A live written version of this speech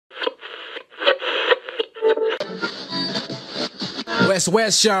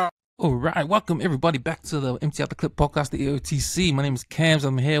WesWes, y'all. All right, welcome everybody back to the Empty Out the Clip podcast, the EOTC. My name is Cams.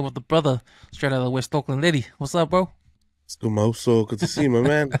 I'm here with the brother straight out of West Auckland, Leti. What's up, bro? It's good, Mo. So good to see you, my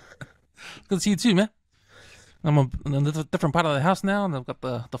man. Good to see you too, man. I'm in a different part of the house now, and I've got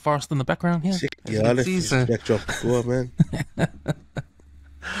the forest in the background here. Yeah, I left this backdrop before, man.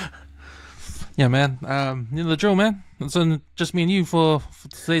 Yeah, man. You know the drill, man. It's just me and you for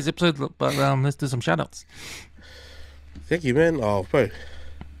today's episode, but let's do some shout-outs. Thank you, man. Oh, bro.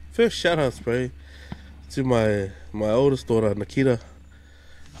 First shout-outs, bro, to my oldest daughter, Nikita.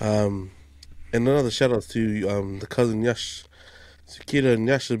 And another shout-out to the cousin Yash. So Kira and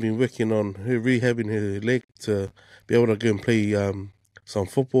Yash have been working on her rehabbing her leg to be able to go and play some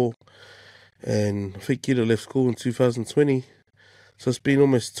football. And I think Kira left school in 2020. So it's been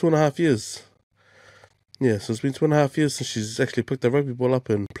almost 2.5 years. Yeah, so it's been 2.5 years since she's actually picked the rugby ball up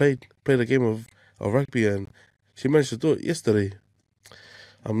and played a game of rugby, and she managed to do it yesterday.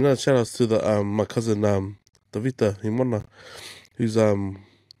 Another shout outs to my cousin Davita Himona, whose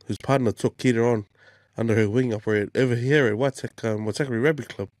partner took Kira on under her wing over here at Waitakere Rugby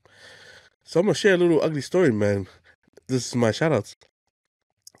Club. So I'm gonna share a little ugly story, man. This is my shout outs.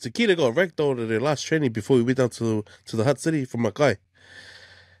 So Kira got ragdolled at their last training before we went down to the Hut City from Makai.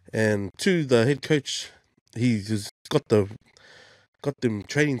 And to the head coach, he just got them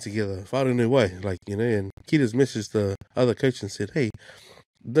training together. I don't know why, and Kita's messaged the other coach and said, "Hey,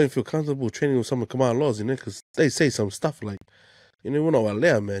 don't feel comfortable training with some of Command Laws, because they say some stuff like, we're not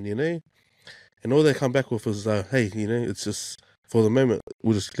allowed, man, And all they come back with was, hey, it's just for the moment,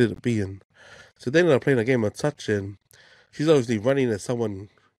 we'll just let it be." And so they ended up playing a game of touch, and she's obviously running at someone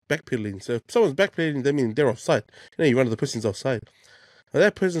backpedaling. So if someone's backpedaling, they mean they're offside. You run to the person's offside. Now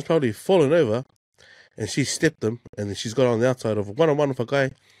that person's probably fallen over, and she stepped them, and then she's got on the outside of one-on-one with a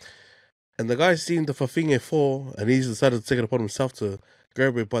guy, and the guy seen the Fafinge fall, and he's decided to take it upon himself to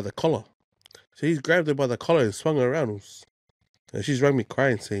grab her by the collar. So he's grabbed her by the collar and swung her around, and she's rang me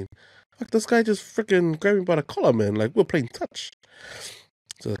crying, saying, "Fuck, this guy just freaking grabbed me by the collar, man, like we're playing touch."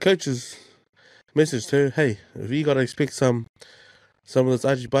 So the coaches messaged her, "Hey, if you gotta expect some of this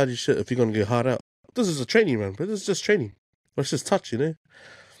argy-bargy shit, if you're gonna get hard out, this is a training run, but this is just training. But it's just touch,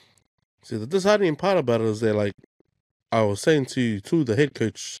 So the disheartening part about it is that, I was saying to the head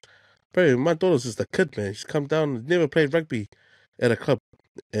coach, bro, my daughter's just a kid, man. She's come down, never played rugby at a club.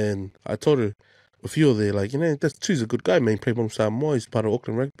 And I told her, a few of there, that's Tu's a good guy, man. He played Manu Samoa, he's part of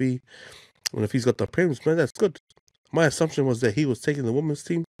Auckland Rugby. And if he's got the premiums, man, that's good. My assumption was that he was taking the women's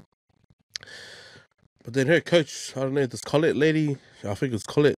team. But then her coach, I don't know, this Colette lady, I think it's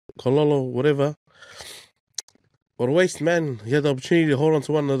Colette, Kololo, whatever. What a waste, man. He had the opportunity to hold on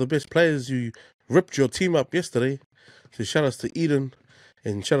to one of the best players who ripped your team up yesterday. So shout outs to Eden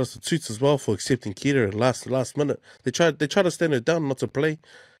and shout outs to Toots as well for accepting Kira at last minute. They tried to stand her down not to play.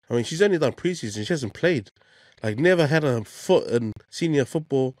 I mean, she's only done preseason, she hasn't played. Never had a foot in senior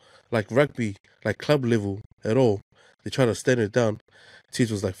football, rugby, club level at all. They tried to stand her down.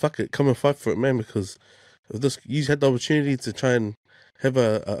 Toots was like, "Fuck it, come and fight for it, man," because of this, you had the opportunity to try and have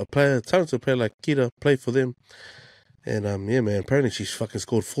a talented player like Kira play for them. And yeah, man, apparently she's fucking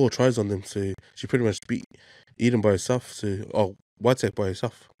scored 4 tries on them, so she pretty much beat Eden by herself, Whitesack by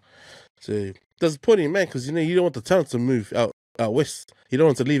herself. So disappointing, man, because you don't want the talent to move out west. You don't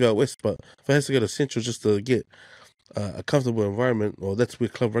want to leave out west, but if it has to go to central just to get a comfortable environment, well, that's where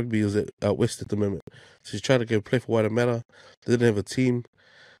club rugby is out west at the moment. So she tried to go play for Waitemata. They didn't have a team.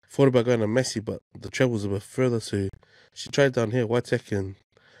 Thought about going to Mase, but the travel was a bit further, so she tried down here, Whitesack, and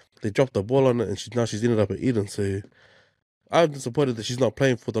they dropped the ball on it, and she's ended up at Eden. So I'm disappointed that she's not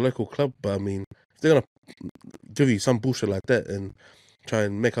playing for the local club, but I mean, if they're going to give you some bullshit like that and try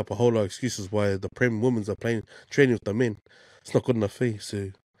and make up a whole lot of excuses why the Prem women's are training with the men, it's not good enough for you.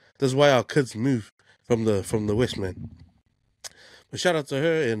 So that's why our kids move from the West, man. But shout out to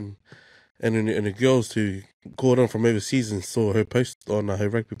her and the girls who called on from overseas and saw her post on her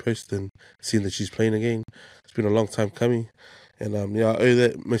rugby post and seeing that she's playing again. It's been a long time coming. And I owe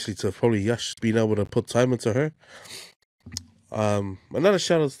that mostly to probably Yash being able to put time into her. Another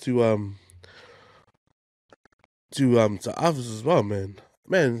shout out to others as well, man.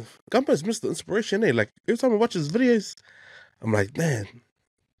 Man, Gumbo's Mr. Inspiration, eh? Every time I watch his videos, I'm like, man,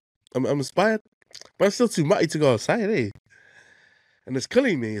 I'm inspired, but I'm still too mighty to go outside, eh? And it's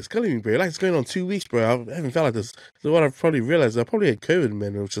killing me, bro. It's going on 2 weeks, bro. I haven't felt like this. So what I've probably realized, I probably had COVID,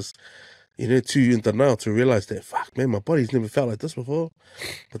 man. It was just, too in denial to realize that, fuck, man, my body's never felt like this before.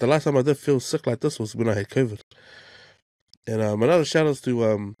 But the last time I did feel sick like this was when I had COVID. And another shout out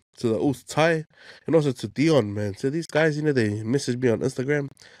to the old Ty and also to Dion, man. So these guys, they message me on Instagram.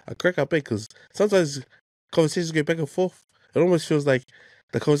 I crack up because sometimes conversations go back and forth It almost feels like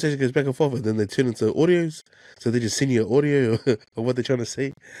the conversation goes back and forth, and then they turn into audios. So they just send you an audio of what they're trying to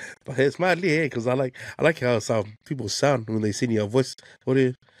say. But it's madly, because I like how people sound when they send you a voice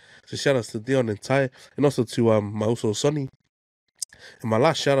audio. So shout outs to Dion and Ty, and also to my also Sonny. And my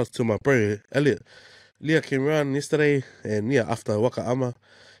last shout outs to my bro Elliot. Leah came around yesterday, and after Waka Ama,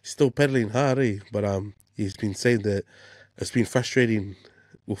 he's still pedaling hard, but he's been saying that it's been frustrating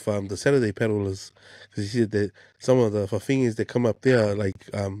with the Saturday pedalers, because he said that some of the Fafingas that come up there, like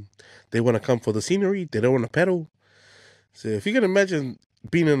they want to come for the scenery, they don't want to pedal. So if you can imagine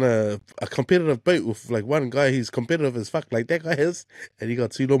being in a competitive boat with like one guy who's competitive as fuck like that guy is, and you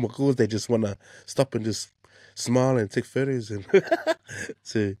got two normal girls that just want to stop and just smile and take photos, and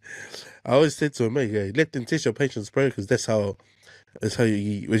so I always say to him, hey, let them test your patience, bro, because that's how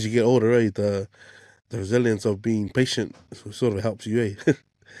you, as you get older, the resilience of being patient sort of helps you,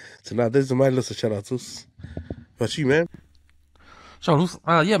 So now there's my list of shout outs. But you, man? Shout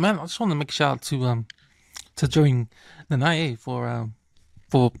out, yeah, man. I just want to make a shout out to Joey Nanae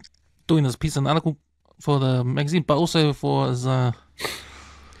for doing this piece and article for the magazine, but also for his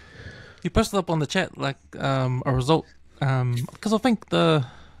he posted up on the chat like a result, because I think the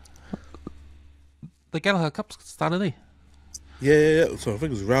Gallagher Cup started, eh? Yeah. So I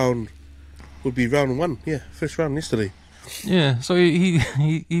think it would be round one. Yeah, first round yesterday. Yeah, so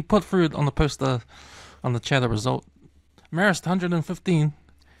he put through it on the poster on the chat a result. Marist 115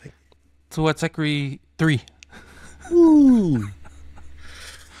 to Watakari 3. Ooh.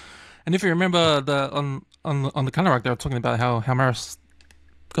 And if you remember on the color arc, they were talking about how Marist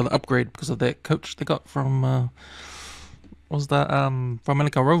got an upgrade because of that coach they got from from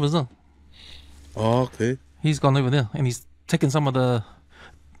Manukau Rovers. Huh? Oh, okay. He's gone over there and he's taken some of the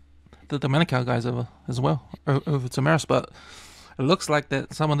Manukau guys over as well over to Marist, but it looks like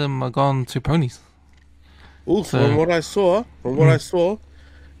that some of them are gone to ponies. Oh, so, from what I saw,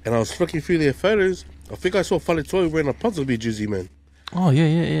 and I was flicking through their photos, I think I saw Faletoi wearing a Puzzleby jersey, man. Oh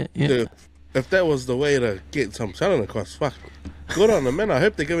yeah. So, if that was the way to get some talent across, fuck, good on them, man. I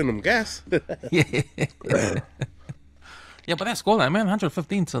hope they're giving them gas. Yeah, but that scoreline, man,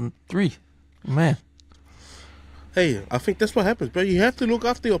 115 to 3, man. Hey, I think that's what happens, bro. You have to look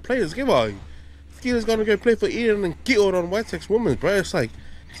after your players. Give on. Skeeter's gonna go play for Eden and get out on White Sox women, bro. It's like,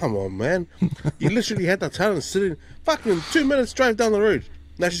 come on, man. You literally had that talent sitting fucking 2 minutes drive down the road.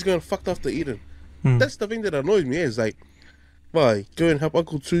 Now she's going fucked off to Eden. That's the thing that annoys me. Is like, why go and help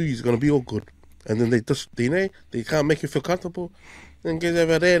Uncle Two? He's gonna be all good, and then they can't make you feel comfortable. Then get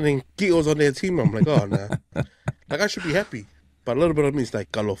over there and Gito's on their team. I'm like, oh nah. Like I should be happy, but a little bit of me is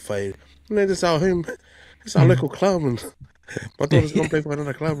like, Galo fight. And then it's our home. It's our local club, and my daughter's gonna play for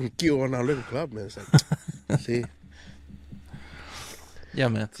another club, and Gito on our local club, man. It's like, see. Yeah,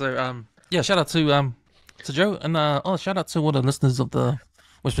 man. So, shout out to Joe, and shout out to all the listeners of the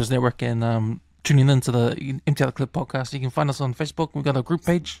WesWes Network and tuning in to the Empty Out the Clip podcast. You can find us on Facebook. We've got a group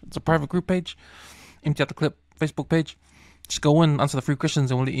page. It's a private group page. Empty Out the Clip Facebook page. Just go in, answer the 3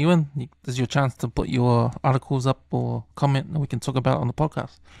 questions, and we'll let you in. There's your chance to put your articles up or comment, and we can talk about it on the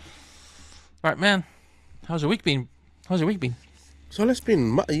podcast. All right, man. How's your week been? So it's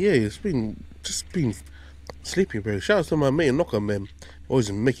been sleeping, bro. Shout out to my mate Knocker, man.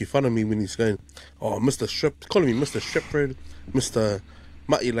 Always making fun of me when he's going, oh, Mr. Strip, calling me Mr. Strip, bro. Mr.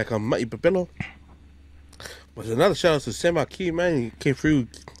 Mati, like I'm Mati Babello. But another shout out to Sam Key, man. He came through.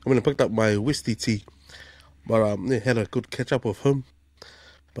 I went and picked up my whiskey tea. But had a good catch up with him.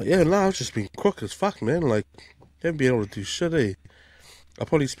 But yeah, now I've just been crook as fuck, man. Like, haven't been able to do shit, eh? I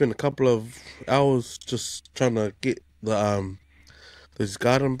probably spent a couple of hours just trying to get those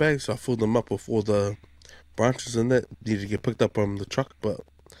garden bags. So I filled them up with all the branches and that need to get picked up on the truck. But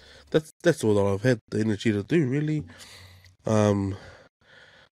that's all that I've had the energy to do, really.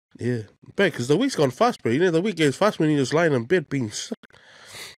 Yeah, because the week's gone fast, bro. You know, the week goes fast when you're just lying in bed being sick.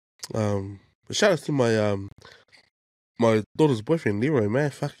 But shout out to my daughter's boyfriend, Leroy, man.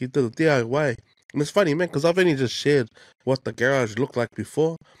 Fuck, he did a DIY. And it's funny, man, because I've only just shared what the garage looked like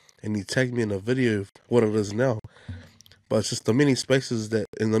before, and he tagged me in a video of what it is now. But it's just the many spaces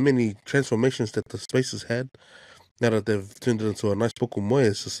and the many transformations that the spaces had, now that they've turned it into a nice Poko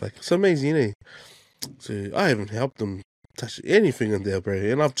Moya. It's just like, it's amazing, eh? So I haven't helped them touch anything in there, bro.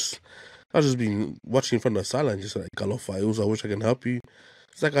 And I've just been watching from the sideline, just like, Galofa, I wish I can help you.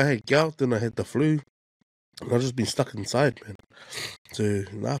 It's like I had gout, then I had the flu. And I've just been stuck inside, man. So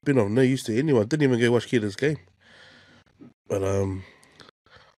I've been of no use to anyone. Didn't even go watch Kita's game. But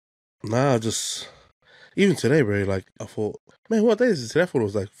just even today, bro. Like I thought, man, what day is it today? I thought it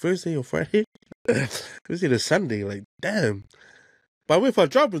was like Thursday or Friday. Thursday to Sunday. Like damn. But I went for a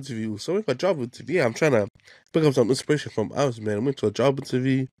job interview. So I went for a job interview. Yeah, I'm trying to pick up some inspiration from us, man. I went to a job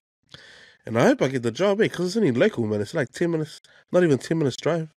interview. And I hope I get the job, because it's only local, man. It's like 10 minutes, not even 10 minutes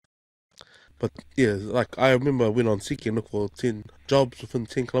drive. But yeah, like I remember I went on Seek and looked for 10 jobs within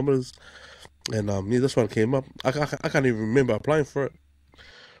 10 kilometers. And yeah, this one came up. I can't even remember applying for it.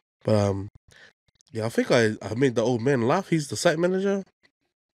 But yeah, I think I made the old man laugh. He's the site manager.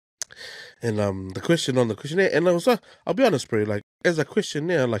 And the question on the questionnaire, and I was I'll be honest, bro, like as a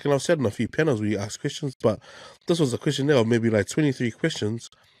questionnaire, like, and I've said in a few panels where you ask questions, but this was a questionnaire of maybe like 23 questions.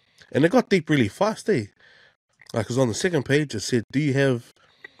 And it got deep really fast, eh? Like, because on the second page, it said, do you have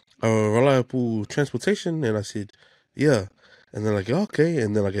a reliable transportation? And I said, yeah. And then I go, okay.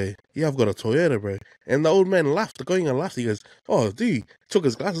 And then I go, yeah, I've got a Toyota, bro. And the old man laughed, going and laughed. He goes, oh, dude, took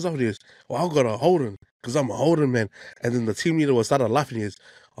his glasses off and he goes, well, I've got a Holden, because I'm a Holden, man. And then the team leader was started laughing. He goes,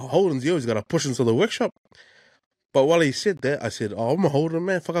 oh, Holden's yours, you got to push into the workshop. But while he said that, I said, oh, I'm a Holden,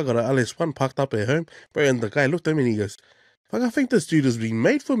 man. Fuck, I got an LS1 parked up at home, bro. And the guy looked at me and he goes, fuck, I think this dude has been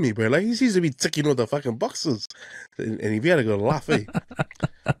made for me, bro. Like, he seems to be ticking all the fucking boxes. And he had to go laugh, eh?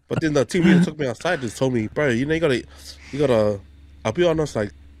 But then the team leader took me outside and told me, bro, you know, you gotta, I'll be honest,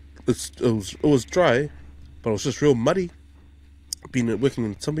 like, it was dry, but it was just real muddy, working in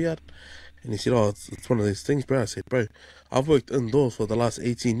the timber yard. And he said, oh, it's one of these things, bro. I said, bro, I've worked indoors for the last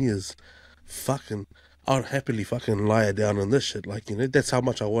 18 years. Fucking, I'd happily fucking lie down on this shit. Like, you know, that's how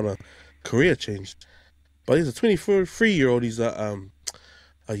much I want a career change. But he's a 23-year-old. He's a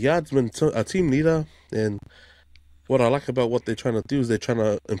yardsman, a team leader. And what I like about what they're trying to do is they're trying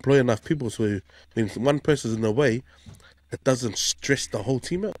to employ enough people so when one person's in the way, it doesn't stress the whole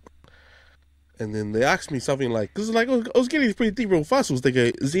team out. And then they asked me something like, because like, I was getting pretty deep real fast. They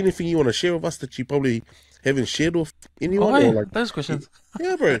go, is there anything you want to share with us that you probably haven't shared with anyone? Oh, or like, those questions.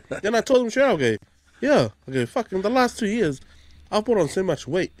 Yeah, bro. Then I told them straight out, okay, yeah, okay, fuck, in the last 2 years, I've put on so much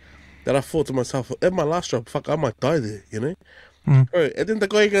weight that I thought to myself, at my last job, fuck, I might die there, you know? Bro, and then the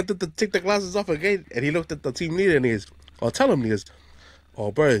guy did take the glasses off again, and he looked at the team leader, and he goes, I'll tell him, he goes,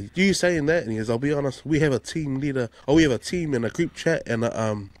 oh, bro, you saying that? And he goes, I'll be honest, we have a team leader, or we have a team and a group chat, and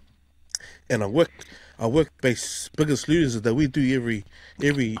a work-based biggest losers that we do every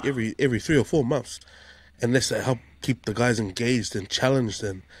 3 or 4 months, and that's to help keep the guys engaged and challenged.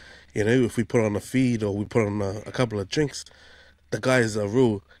 And you know, if we put on a feed or we put on a couple of drinks, the guys are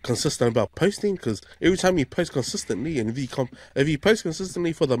real consistent about posting, because every time you post consistently, and if you post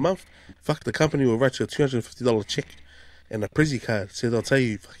consistently for the month, fuck, the company will write you a $250 check and a Prezi card. So they'll tell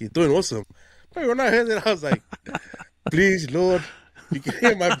you, fuck, you're doing awesome. But when I heard that, I was like, please, Lord, you can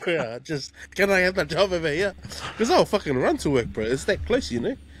hear my prayer. Just, can I have that job over here? Because I'll fucking run to work, bro. It's that close, you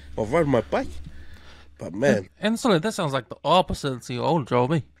know? I'll ride my bike. But man. And so that sounds like the opposite to your old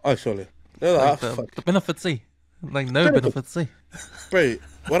job, eh? Oh, surely. Like the benefits, eh? Like no benefits, eh? Bro,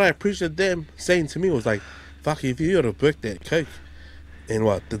 what I appreciate them saying to me was like, fuck, if you would have booked that Coke, and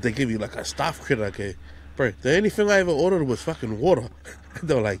what, did they give you like a staff credit? Okay, bro, the only thing I ever ordered was fucking water.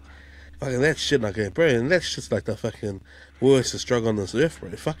 They were like, fucking that shit, okay, bro, and that's just like the fucking worst struggle on this earth, bro.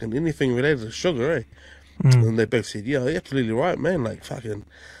 Fucking anything related to sugar, eh? And they both said, yeah, you're absolutely right, man. Like, fucking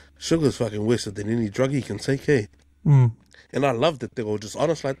sugar's fucking worse than any drug you can take, eh? And I loved that they were just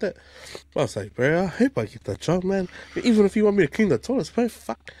honest like that. I was like, bro, I hope I get that job, man. Even if you want me to clean the toilets, bro,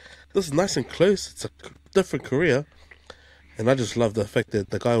 fuck, this is nice and close. It's a different career. And I just love the fact that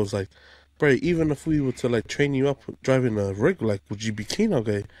the guy was like, bro, even if we were to like train you up driving a rig, like, would you be keen?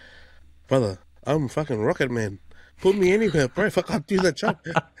 Okay, brother, I'm fucking Rocket Man. Put me anywhere, bro. Fuck, I'll do that job.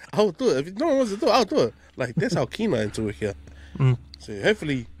 I'll do it. If no one wants to do it, I'll do it. Like, that's how keen I am to it here. So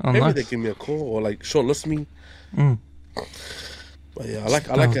hopefully, maybe they give me a call or like shortlist me. But yeah, I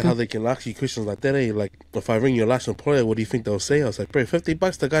like it how they can ask you questions like that, eh? Like, if I ring your last employer, what do you think they'll say? I was like, bro,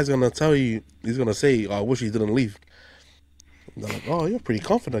 $50, the guy's gonna tell you, he's gonna say, oh, I wish he didn't leave. And they're like, oh, you're pretty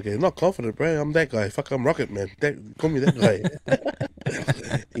confident. Okay, not confident, bro. I'm that guy. Fuck, I'm Rocket Man. Call me that guy.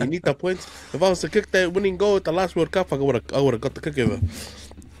 You need the points. If I was to kick that winning goal at the last World Cup, I would have got the kick over.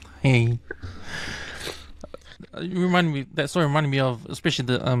 Hey, that story reminded me of, especially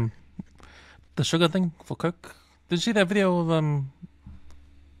the sugar thing for Coke. Did you see that video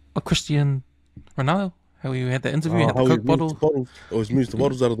of Cristiano Ronaldo? How he had that interview, had the Coke bottle. Always moves the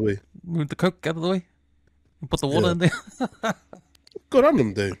bottles out of the way. Moved the Coke out of the way. And put the water in there. Good on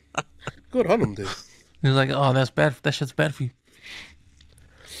him, dude. Good on him, dude. He was like, oh, that's bad. That shit's bad for you.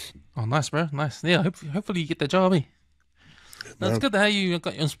 Oh, nice, bro. Nice. Yeah, hopefully you get that job, eh? That's good to how you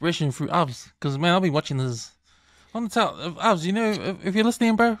got your inspiration through Avs. Because, man, I'll be watching this. I want to tell Avs, you know, if you're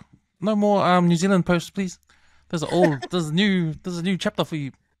listening, bro, no more New Zealand posts, please. There's a new chapter for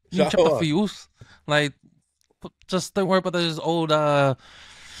you. New chapter for you. Like, Just don't worry about those old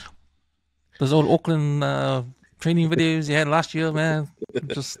Auckland training videos you had last year, man.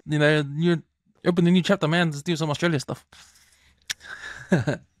 Just you open the new chapter, man. Just do some Australia stuff.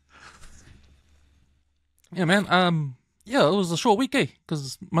 Yeah, man. Yeah, it was a short week,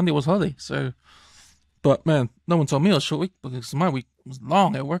 because Monday was holiday. So, but man, no one told me it was a short week because my week was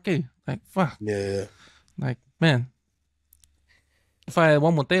long at work, Like, fuck. Yeah. Like, man, if I had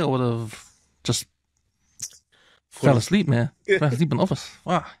one more day, I would have just fell asleep, man. Fell asleep in the office.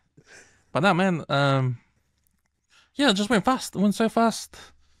 Wow. But now, man, yeah, it just went fast. It went so fast.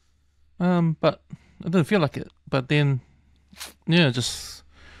 But it didn't feel like it. But then, yeah,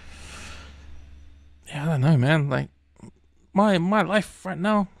 I don't know, man. Like, my life right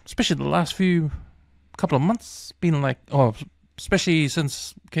now, especially the last couple of months, been like, especially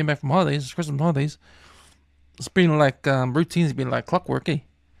since came back from holidays, Christmas holidays, it's been like routines been like clockwork,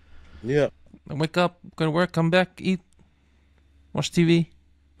 Yeah. I wake up, go to work, come back, eat, watch TV,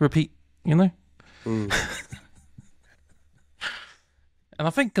 repeat, Mm. And I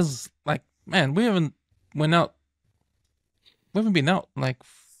think because, like, man, we haven't been out like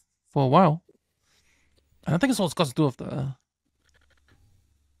for a while, and I think it's all got to do with the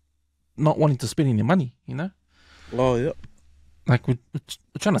not wanting to spend any money, Oh, yeah. Like we're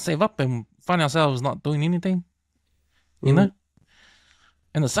trying to save up and find ourselves not doing anything, you know.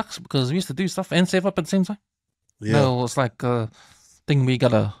 And it sucks because we used to do stuff and save up at the same time. Yeah. No, it's like a thing we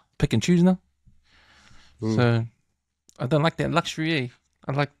gotta pick and choose now. So I don't like that luxury.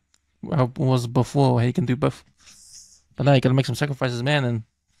 I like how it was before, how you can do both. But now you gotta make some sacrifices, man, and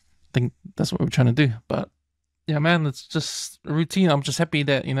I think that's what we're trying to do. But yeah, man, it's just a routine. I'm just happy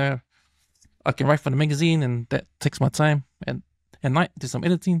that, I can write for the magazine and that takes my time, and at night do some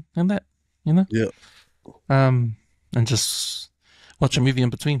editing and that, Yeah. and just watch a movie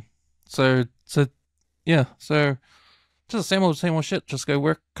in between. So yeah, so just the same old shit. Just go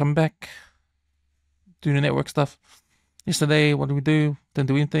work, come back, do the network stuff. Yesterday, what did we do? Didn't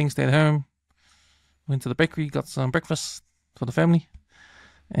do anything. Stayed at home. Went to the bakery, got some breakfast for the family,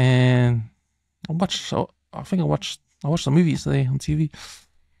 and I watched some movies today on TV.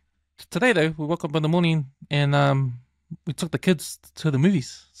 Today though, we woke up in the morning and we took the kids to the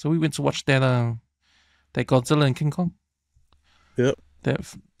movies. So we went to watch that Godzilla and King Kong. Yep. That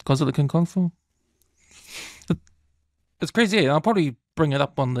Godzilla King Kong film. It's crazy. Yeah. I'll probably bring it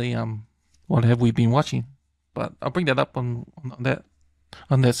up on the what have we been watching, but I'll bring that up on that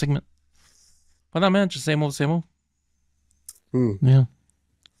segment. But no, man, just same old. Yeah.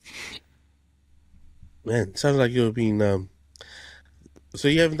 Man, sounds like you've been so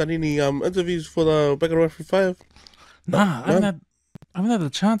you haven't done any interviews for the Back Referee 5? Nah, I haven't had the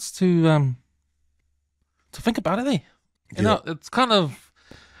chance to think about it. It's kind of,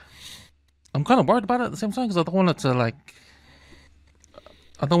 I'm kind of worried about it at the same time because I don't want it to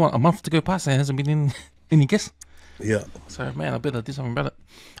I don't want a month to go past and there hasn't been any guests. Yeah. So man, I better do something about it.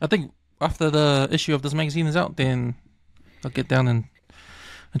 I think after the issue of this magazine is out, then I'll get down and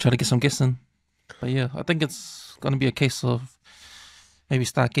try to get some guests in. But yeah, I think it's gonna be a case of maybe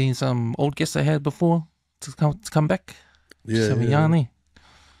start getting some old guests I had before to come back. Yeah. Just have a yarn, eh?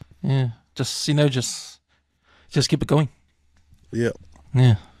 Yeah. Just just keep it going. Yeah.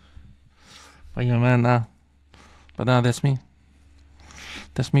 Yeah. But yeah, man, but that's me.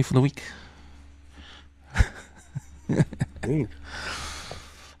 That's me for the week.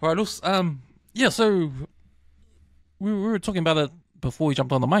 Alright, Luz, yeah, so we were talking about it before we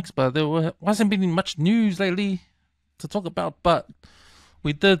jumped on the mics, but there hasn't been much news lately to talk about, but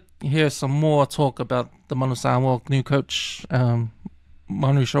we did hear some more talk about the Manu Samoa new coach, Mahonri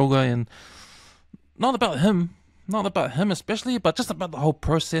Schwalger, and not about him especially, but just about the whole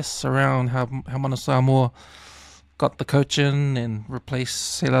process around how Manu Samoa got the coaching and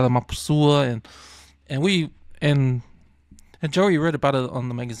replaced Seilala Mapusua, and Joey read about it on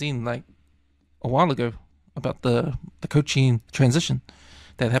the magazine like a while ago about the coaching transition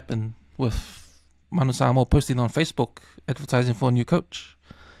that happened with Manu Samoa posting on Facebook advertising for a new coach.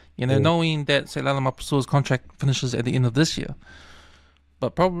 Knowing that Seilala Mapusua's contract finishes at the end of this year,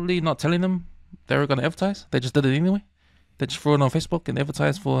 but probably not telling them they were going to advertise. They just did it anyway. They just threw it on Facebook and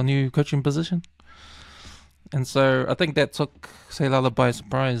advertised for a new coaching position. And so I think that took Seilala by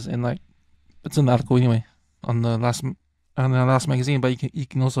surprise. And like, it's in the article anyway on the last magazine, but you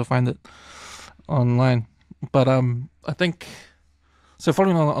can also find it online. But I think so.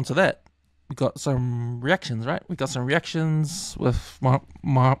 Following on to that, we got some reactions, right? We got some reactions with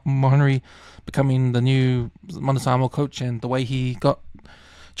Mahonri becoming the new Manu Samoa coach and the way he got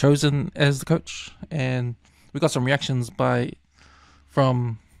chosen as the coach, and we got some reactions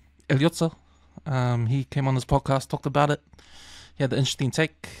from Eliotsa, He came on this podcast, talked about it. He had an interesting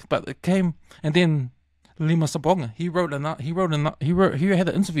take, but it came, and then Lima Sopoaga, he had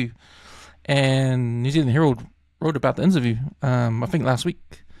an interview, and New Zealand Herald wrote about the interview. I think last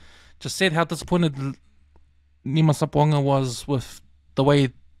week, just said how disappointed Lima Sopoaga was with the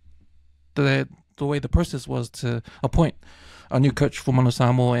way the process was to appoint a new coach for Manu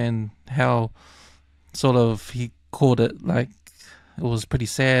Samoa, and how sort of he called it like it was pretty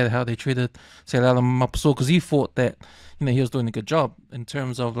sad how they treated Seilala Mapuso, because he thought that he was doing a good job in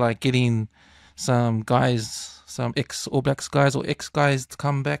terms of like getting some guys, some ex All Blacks guys or ex guys to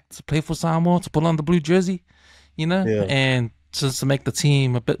come back to play for Samoa, to put on the blue jersey, and just to make the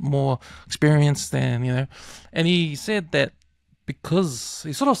team a bit more experienced, and and he said that because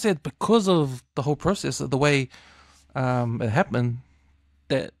of the whole process of the way it happened,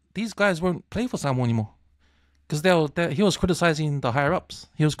 that these guys won't play for Samoa anymore, because he was criticizing the higher ups.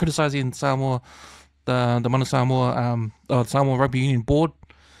 He was criticizing Samoa, the Manu Samoa, Samoa Rugby Union board.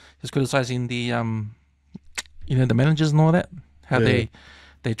 He was criticizing the the managers and all that, how they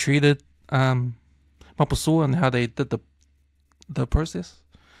treated Mapuso and how they did the process.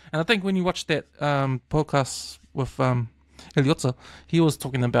 And I think when you watch that podcast with Eliotza, he was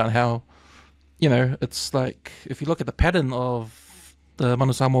talking about how it's like, if you look at the pattern of the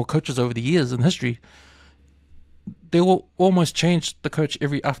Manu Samoa coaches over the years in history, they will almost change the coach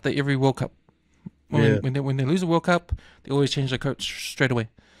after every World Cup. When they lose a World Cup, they always change the coach straight away.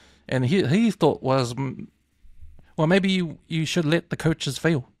 And he thought was, well, maybe you should let the coaches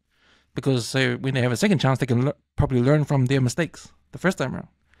fail, because so when they have a second chance, they can probably learn from their mistakes the first time around.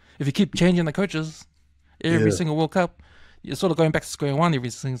 If you keep changing the coaches every single World Cup, you're sort of going back to square one every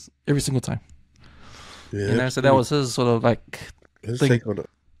single time. Yeah, so that was his sort of like his take on it.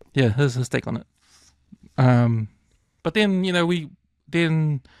 Yeah, his take on it. But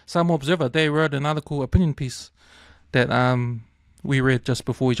then Samoa Observer, they wrote an article, opinion piece that we read just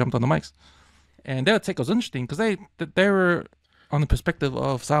before we jumped on the mics, and their take was interesting because they were on the perspective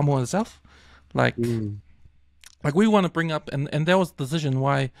of Samoa itself, like we want to bring up, and that was the decision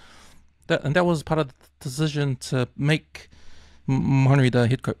why that was part of the decision to make Mahonri the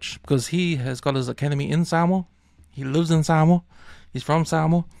head coach, because he has got his academy in Samoa, he lives in Samoa, he's from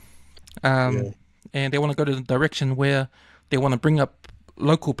Samoa, and they want to go to the direction where they want to bring up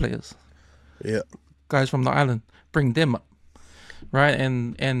local players, guys from the island, bring them up, right?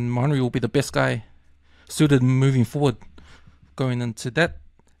 And Mahonri will be the best guy suited moving forward, going into that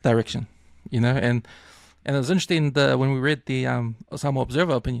direction, and it was interesting when we read the Samoa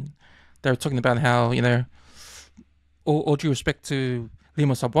Observer opinion, they were talking about how all due respect to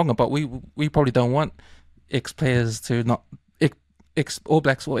Lima Sopoaga, but we probably don't want ex players to not ex All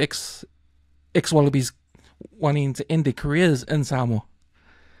Blacks or ex Wallabies wanting to end their careers in Samoa,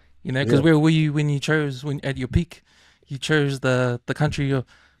 because where were you when at your peak? You chose the country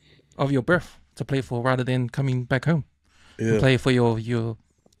of your birth to play for, rather than coming back home and play for your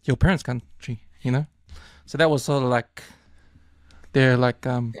parents' country, So that was sort of like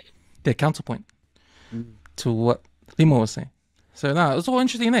their counterpoint to what Lima was saying. So no, it's all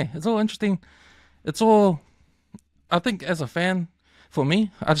interesting there. It's all interesting. It's all, I think, as a fan, for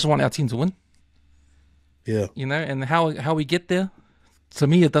me, I just want our team to win. Yeah. And how we get there, to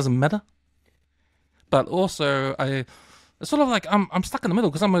me, it doesn't matter. But also, it's sort of like I'm stuck in the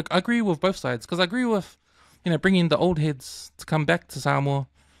middle, because I agree with both sides. Because I agree with, bringing the old heads to come back to Samoa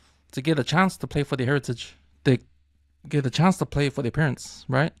to get a chance to play for their heritage, to get a chance to play for their parents,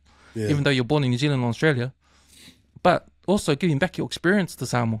 right? Yeah. Even though you're born in New Zealand or Australia, but also giving back your experience to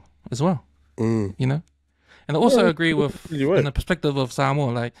Samoa as well, And I also agree with, in the perspective of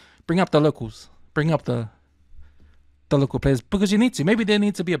Samoa, like, bring up the locals, bring up the local players, because you need to. Maybe there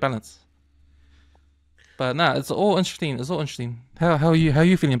needs to be a balance. But nah, it's all interesting. It's all interesting. How are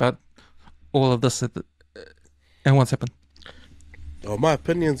you feeling about all of this and what's happened? Oh, my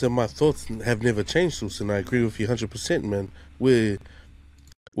opinions and my thoughts have never changed, Susan. I agree with you 100%, man. We're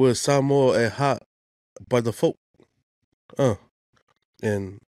Samoa at heart by default.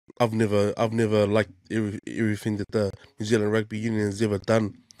 And I've never liked everything that the New Zealand Rugby Union has ever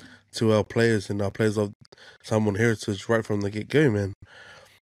done to our players and our players of Samoan heritage right from the get-go, man.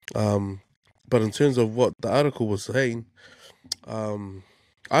 But in terms of what the article was saying,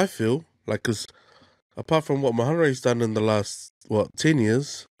 I feel like, because apart from what Mahonri's done in the last 10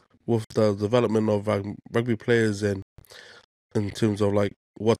 years with the development of rugby players, and in terms of like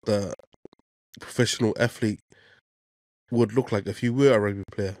what the professional athlete would look like if you were a rugby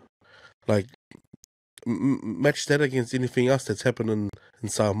player, like match that against anything else that's happened in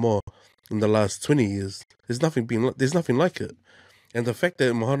Samoa in the last 20 years. There's nothing like it. And the fact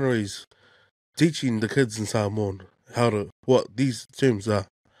that Mahonri's teaching the kids in Samoa what these terms are,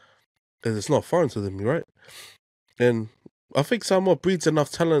 because it's not foreign to them, right? And I think Samoa breeds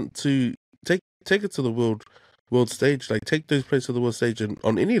enough talent to take it to the world stage, like take those players to the world stage and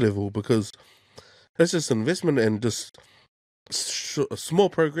on any level, because that's just investment and just small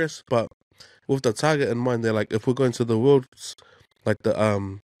progress, but with the target in mind. They're like, if we're going to the worlds, like the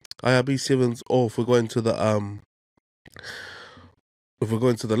IRB sevens, or if we're going to the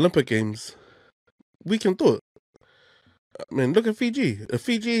Olympic Games, we can do it. I mean, look at Fiji. If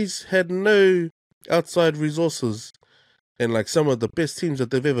Fiji's had no outside resources and like some of the best teams that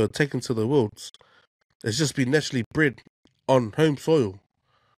they've ever taken to the worlds, it's just been naturally bred on home soil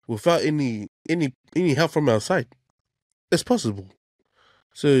without any help from outside. It's possible.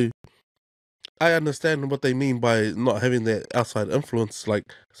 So I understand what they mean by not having that outside influence, like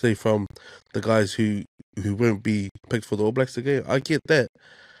say from the guys who won't be picked for the All Blacks again. I get that,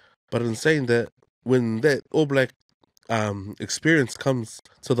 but in saying that, when that All Black experience comes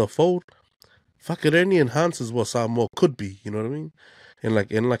to the fold, fuck, it only enhances what Samoa could be. You know what I mean?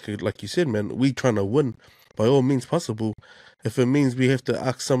 And like you said, man, we trying to win by all means possible. If it means we have to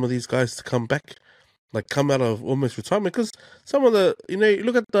ask some of these guys to come back, like come out of almost retirement, because some of the,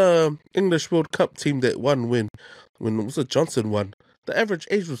 look at the English World Cup team that won when was it Johnson won? The average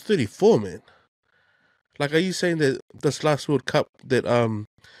age was 34, man. Like, are you saying that this last World Cup that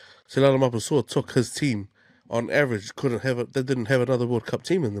Selala Mapasua took, his team on average they didn't have another World Cup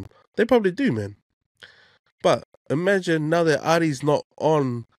team in them? They probably do, man. But imagine now that Ari's not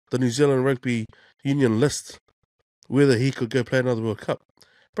on the New Zealand Rugby Union list, whether he could go play another World Cup.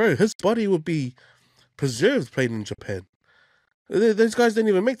 Bro, his body would be preserved playing in Japan. Those guys didn't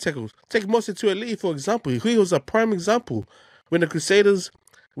even make tackles. Take Mase Eligibility, for example. He was a prime example. When the Crusaders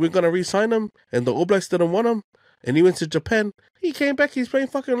were going to re-sign him and the All Blacks didn't want him and he went to Japan, he came back, he's playing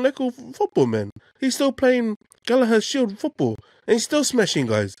fucking local football, man. He's still playing Gallagher Shield football and he's still smashing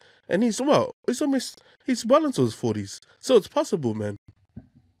guys. And he's well into his 40s. So it's possible, man.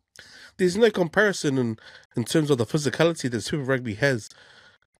 There's no comparison in terms of the physicality that Super Rugby has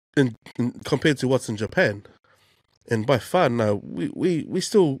in compared to what's in Japan. And by far now, we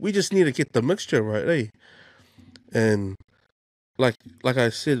just need to get the mixture right, eh? And like I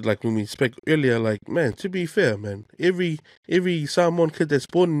said, like when we spoke earlier, like, man, to be fair, man, every Samoan kid that's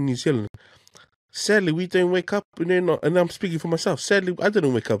born in New Zealand, sadly we don't wake up, and I'm speaking for myself, sadly I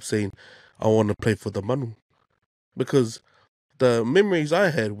didn't wake up saying I want to play for the Manu, because the memories I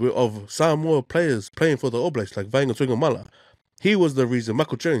had were of Samoa players playing for the All Blacks, like Vainga Tuigamala. He was the reason.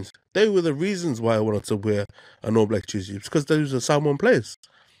 Michael Jones. They were the reasons why I wanted to wear an All Black jersey. It's because those are Samoan players,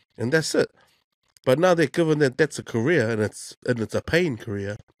 and that's it. But now they're given that that's a career and it's a paying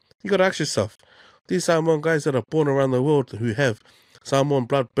career. You got to ask yourself: these Samoan guys that are born around the world who have Samoan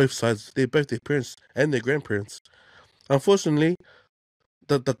blood both sides, they're both their parents and their grandparents. Unfortunately,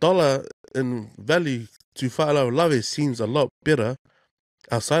 the dollar in value to Fa'alau Lave seems a lot better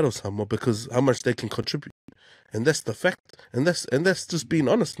outside of Samoa because how much they can contribute. And that's the fact, and that's just being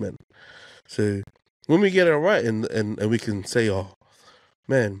honest, man. So when we get it right, and we can say, oh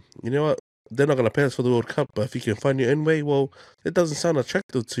man, you know what, they're not gonna pay us for the World Cup, but if you can find your own way, well, it doesn't sound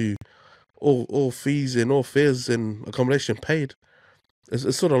attractive to all fees and all fares and accommodation paid.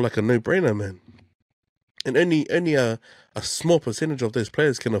 It's sort of like a no-brainer, man. And only a small percentage of those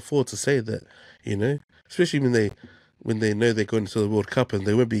players can afford to say that, especially when they know they're going to the World Cup and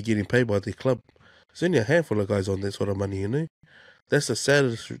they won't be getting paid by their club. There's only a handful of guys on that sort of money, That's the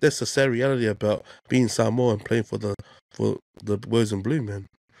sad reality about being Samoa and playing for the Rose and Blue, man.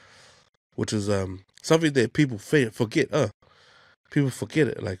 Which is something that people forget. People forget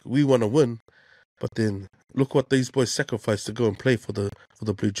it. Like, we want to win, but then look what these boys sacrificed to go and play for the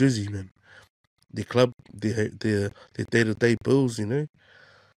blue jersey, man. Their club, their day-to-day bills,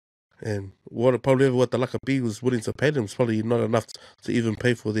 And what the Lakapi was willing to pay them is probably not enough to even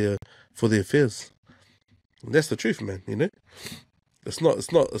pay for their fares. And that's the truth, man. It's not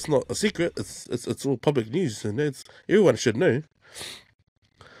a secret. It's all public news, and everyone should know.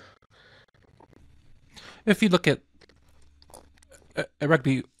 If you look at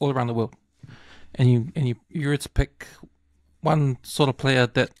rugby all around the world, and you were to pick one sort of player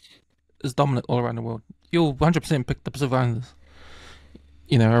that is dominant all around the world, you'll 100% pick the Pacific Islanders.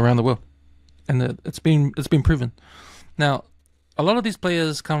 Around the world, and it's been proven. Now, a lot of these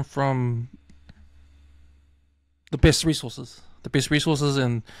players come from the best resources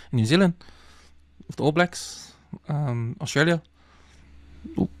in New Zealand, with the All Blacks, Australia,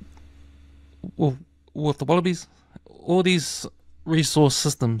 with the Wallabies, all these resource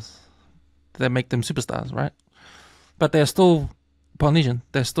systems that make them superstars, right? But they're still Polynesian,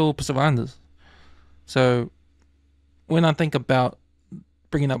 they're still Pacific Islanders. So when I think about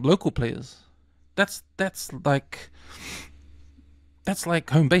bringing up local players, that's like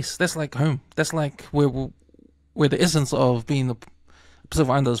home base. That's like home. That's like where the essence of being the Pacific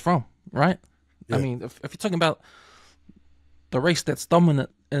Islander is from, right? Yeah. I mean, if you're talking about the race that's dominant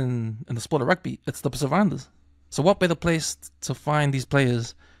in the sport of rugby, it's the Pacific Islanders. So what better place to find these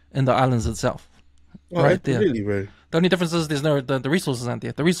players in the islands itself? Oh, Right there. absolutely, bro. The only difference is there's no the resources aren't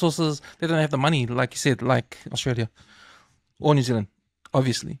there. The resources, they don't have the money, like you said, like Australia or New Zealand,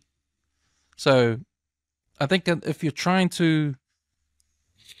 obviously. So I think that if you're trying to,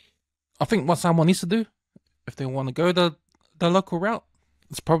 I think what someone needs to do, if they want to go the local route,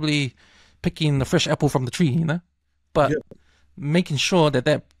 it's probably picking the fresh apple from the tree, you know, but Yep. making sure that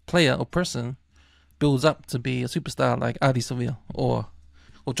that player or person builds up to be a superstar like Adi Sevilla or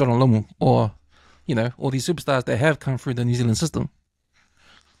John Olomu or, you know, all these superstars that have come through the New Zealand system,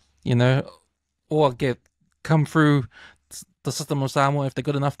 you know, or come through the system of Samoa. If they're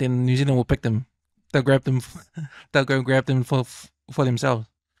good enough, then New Zealand will pick them. They'll grab them. They'll go grab them for themselves,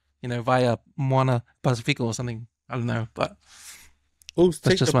 you know, via Moana Pacifico or something. I don't know, but Oos,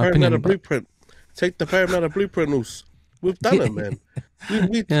 take the just my Parramatta opinion, but- blueprint. Take the Parramatta blueprint, Oos. We've done it, man.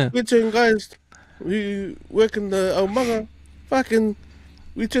 Yeah. We turn guys who work in the Omanga, fucking,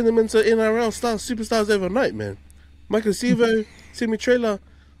 we turn them into NRL stars, superstars overnight, man. Michael Sivo, Simi Trailer,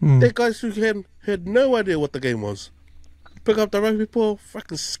 they're guys who had no idea what the game was. Pick up the rugby ball,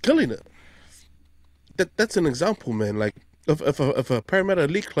 fucking skilling it. That's an example, man. Like, if a Parramatta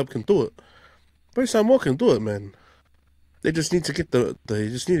Elite club can do it, bro, Samoa can do it, man. They just need to get they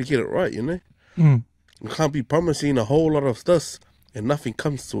just need to get it right, you know. You can't be promising a whole lot of stuff and nothing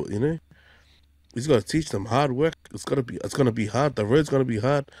comes to it, you know. He's got to teach them hard work. It's gonna be hard. The road's gonna be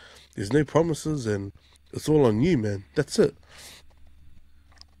hard. There's no promises, and it's all on you, man. That's it.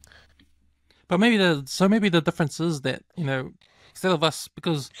 But maybe the difference is that, you know, instead of us,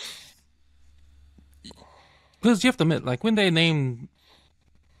 because you have to admit, like when they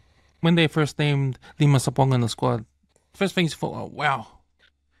first named Lima Sopoaga in the squad, first things you thought, oh wow,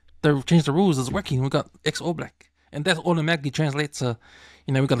 they changed the rules, it's working. We got ex All Black, and that automatically translates to,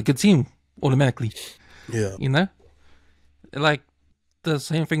 you know, we got a good team automatically. Yeah. You know, like the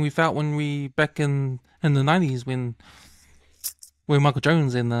same thing we felt when we back in the 90s when Michael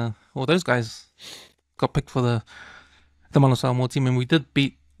Jones and all those guys got picked for the Manu Samoa team, and we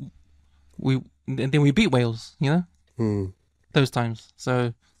beat Wales, you know, those times.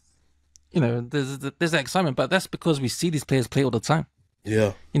 So, you know, there's that excitement, but that's because we see these players play all the time.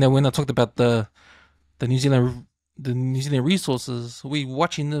 Yeah. You know, when I talked about the New Zealand resources, we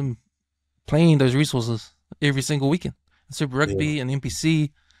watching them playing those resources every single weekend. Super Rugby and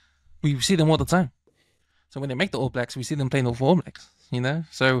NPC, we see them all the time. So when they make the All Blacks, we see them playing for All Blacks, you know?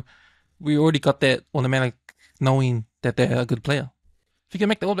 So we already got that automatic knowing that they're a good player. If you can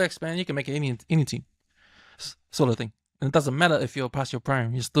make the All Blacks, man, you can make any team, sort of thing. And it doesn't matter if you're past your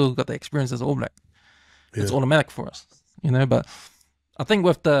prime, you still got the experience as All Black. Yeah. It's automatic for us, you know? But I think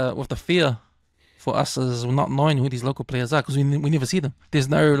with the fear for us is not knowing who these local players are, because we never see them. There's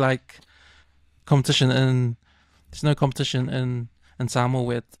no like competition in Samoa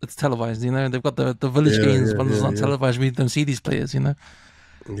where it's televised, you know. They've got the village games, but it's not televised. We don't see these players, you know.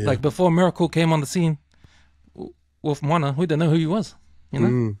 Yeah. Like before Miracle came on the scene with Moana, we didn't know who he was, you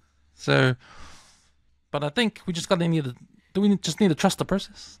know. So, but I think we just do we just need to trust the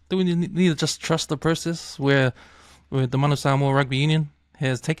process? Do we need to just trust the process where the Manu Samoa Rugby Union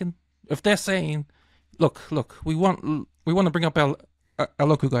has taken? If they're saying, look, we want to bring up our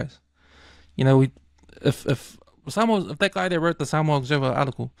local guys, you know, if that guy that wrote the Samoa Observer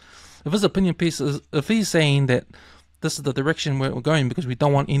article, if his opinion piece is, if he's saying that this is the direction where we're going because we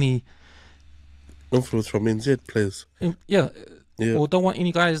don't want any influence from NZ players, or don't want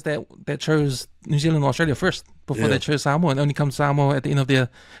any guys that chose New Zealand or Australia first before they chose Samoa and only come to Samoa at the end of their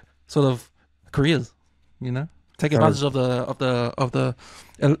sort of careers, you know, take advantage of the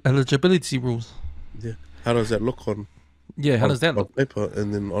eligibility rules. Yeah. How does that look on? Yeah, how does that look? On paper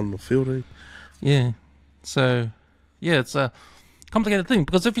and then on the field? Eh? Yeah. So, yeah, it's a complicated thing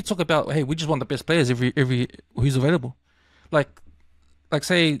because if you talk about, hey, we just want the best players every who's available, like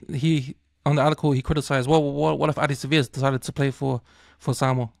say he on the article he criticized, well, what if Adi Sevilla decided to play for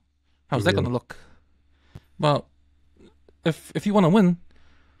Samoa? How's that going to look? Well, if you want to win,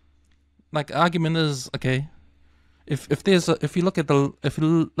 like the argument is okay. If you look at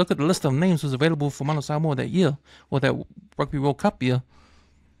the list of names who's available for Manu Samoa that year or that Rugby World Cup year,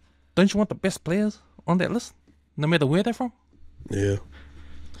 don't you want the best players on that list, no matter where they're from? Yeah.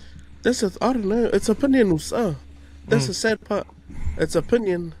 I don't know. It's opinion, Usa. That's the sad part. It's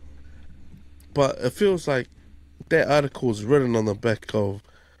opinion. But it feels like that article is written on the back of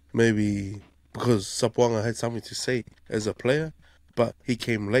maybe because Sapoaga had something to say as a player, but he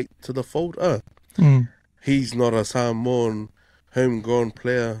came late to the fold. He's not a Samoan homegrown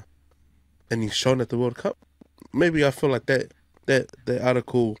player, and he's shown at the World Cup. Maybe I feel like that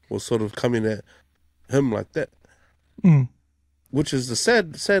article was sort of coming at him like that, which is the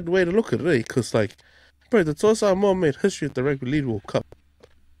sad way to look at it, eh? Because like, bro, the Toa Samoa made history at the Rugby League World Cup.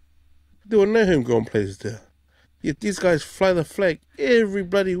 There were no homegrown players there. Yet these guys fly the flag every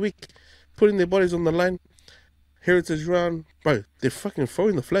bloody week, putting their bodies on the line. Heritage round, bro, they're fucking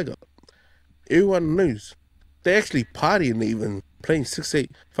throwing the flag up. Everyone knows. They're actually partying even, playing 6-8,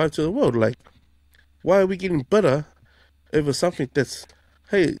 5 to the world. Like, why are we getting bitter over something that's,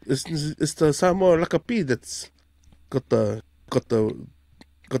 hey, it's the Samoa Lakapi that's got the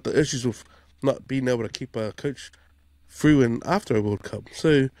issues with not being able to keep a coach through and after a World Cup.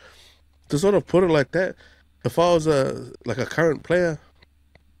 So to sort of put it like that, if I was a current player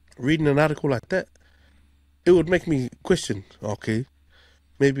reading an article like that, it would make me question, okay,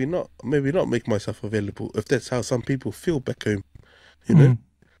 maybe not make myself available if that's how some people feel back home, you know?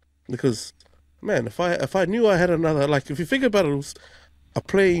 Because, man, if I knew I had another, like, if you think about it, it was a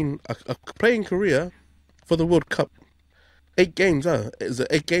playing career for the World Cup. 8 games, is it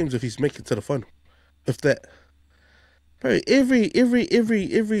 8 games if he's making it to the final? If that. Bro, every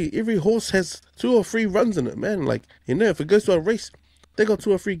horse has 2 or 3 runs in it, man. Like, you know, if it goes to a race, they got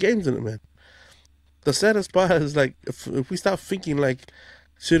 2 or 3 games in it, man. The saddest part is, like, if we start thinking, like,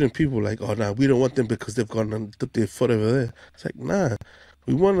 certain people, like, oh, nah, we don't want them because they've gone and dipped their foot over there. It's like, nah,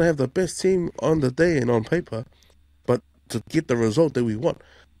 we want to have the best team on the day and on paper, but to get the result that we want,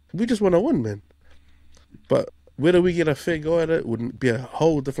 we just want to win, man. But whether we get a fair go at it wouldn't be a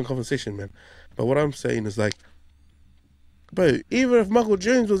whole different conversation, man. But what I'm saying is, like, bro, even if Michael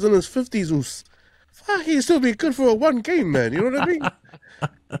Jones was in his 50s, fuck, he'd still be good for a 1 game, man. You know what I mean?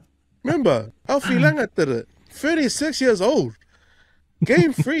 Remember, Alfie Langa did it. 36 years old.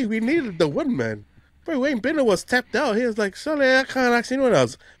 Game 3, we needed the win, man. Bro, Wayne Bennett was tapped out. He was like, sorry, I can't ask anyone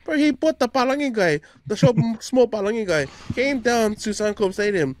else. Bro, he bought the Palangi guy, the small Palangi guy, came down to Suncorp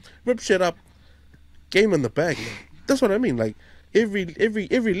Stadium, ripped shit up, game in the bag, man. That's what I mean. Like, every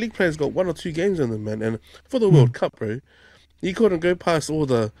league player's got 1 or 2 games in them, man. And for the World Cup, bro, you couldn't go past all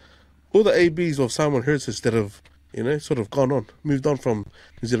the ABs of Samoan heritage that have, you know, sort of moved on from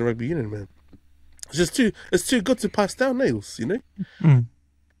New Zealand Rugby Union, man. It's too good to pass down nails, you know?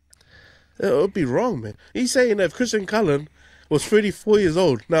 It would be wrong, man. He's saying that if Christian Cullen was 34 years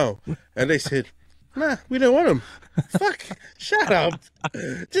old now, and they said, nah, we don't want him. Fuck, shut up.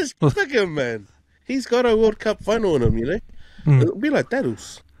 Just fuck him, man. He's got a World Cup final in him, you know? It would be like that,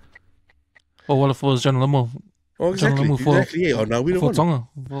 Us. Well, what if it was John Limo? Oh, exactly. Yeah. Oh, no, we don't want him.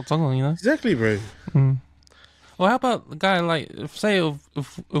 For Tonga, you know? Exactly, bro. Well, how about a guy like, if Tonga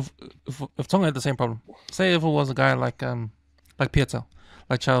had the same problem? Say if it was a guy like Pietau,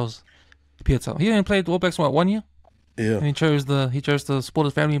 like Charles Pietau. He only played the All Blacks for 1 year. Yeah. And he chose to support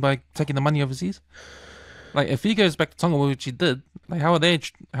his family by taking the money overseas. Like, if he goes back to Tonga, which he did, like, how do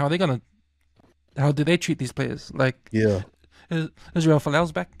they treat these players? Like, yeah, Israel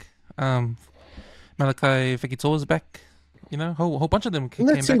Folau's back. Malakai Fekitoa's back. You know, whole bunch of them came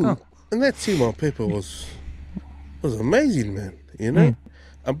back on. And that team on paper was amazing, man. You know,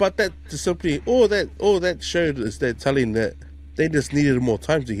 but that just simply all that showed is that telling that they just needed more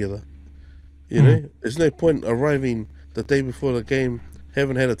time together. You know, there's no point arriving the day before the game,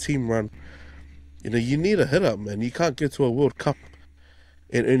 haven't had a team run. You know, you need a hit up, man. You can't get to a World Cup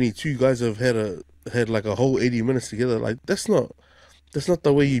and only 2 guys have had like a whole 80 minutes together. Like, that's not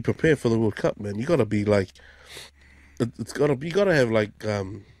the way you prepare for the World Cup, man. You gotta be like, you gotta have like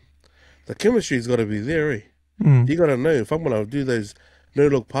the chemistry's gotta be there, eh? You gotta know if I'm gonna do those no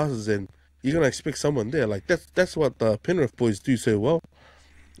look passes, and you're gonna expect someone there. Like, that's what the Penrith boys do so well.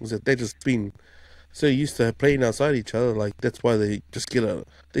 Is that they just been so used to playing outside each other. Like, that's why they just grow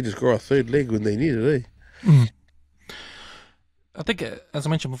a third leg when they need it, eh? I think, as I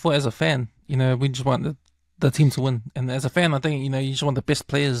mentioned before, as a fan, you know, we just want the team to win. And as a fan, I think, you know, you just want the best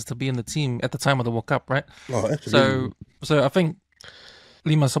players to be in the team at the time of the World Cup, right? Oh, absolutely. So I think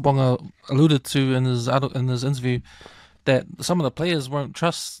Lima Sopoaga alluded to in his interview that some of the players won't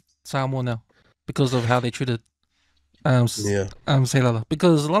trust Samoa now because of how they treated Seilala.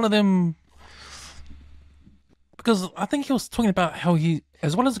 Because a lot of them, because I think he was talking about how he,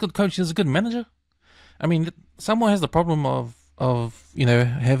 as well as a good coach, he's a good manager. I mean, Samoa has the problem of you know,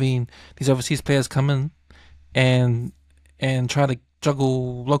 having these overseas players come in and try to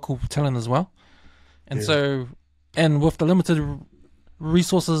juggle local talent as well. And so, and with the limited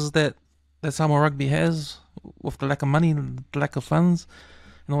resources that that Samoa Rugby has with the lack of money, the lack of funds,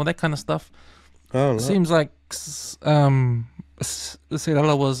 and all that kind of stuff. Oh, It seems like Serala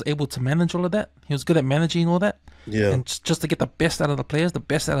was able to manage all of that. He was good at managing all that, yeah, and just to get the best out of the players, the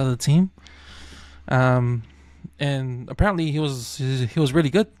best out of the team. And apparently he was really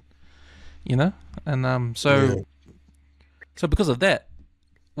good, you know. And so because of that,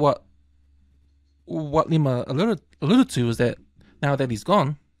 what Lima alluded to is that now that he's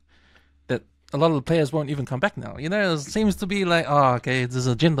gone, that a lot of the players won't even come back now. You know, it seems to be like, oh, okay, there's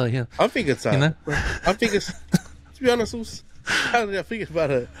an agenda here. I think it's You know? I think it's to be honest, how did I think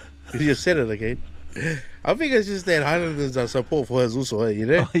about it? You just said it again. I think it's just that Highlanders are support for us also, you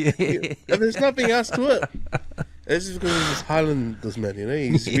know? Oh, yeah. And there's nothing else to it. It's just because he's Highlanders, man, you know?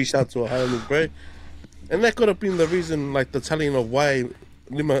 He's reached out to a Highlanders, bro. And that could have been the reason, like, the telling of why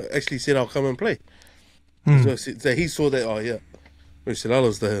Lima actually said, I'll come and play. So he saw that, oh, yeah.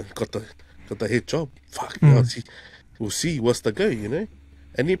 Serala's got the head job. Fuck, we'll see what's the go, you know?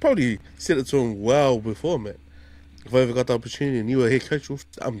 And he probably said it to him well before, man. If I ever got the opportunity and you were a head coach,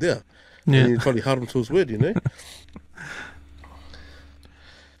 I'm there. Yeah. And he probably held him to his word, you know?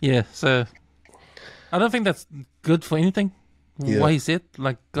 Yeah, so I don't think that's good for anything. Yeah. What he said,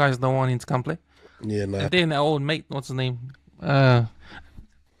 like, guys don't want him to come play. Yeah, nah. And then our old mate, what's his name? What's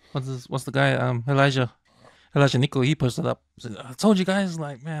the guy? Elijah Nicol, he posted up. Said, I told you guys,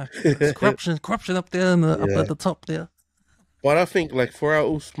 like, man, it's corruption up there up at the top there. But I think, like, for our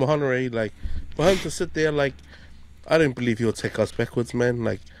Mahonri, like, for him to sit there, like, I don't believe he'll take us backwards, man.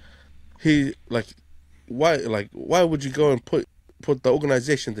 Like, why would you go and put the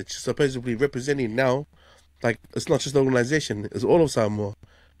organization that you're supposedly representing now, like, it's not just the organization, it's all of Samoa.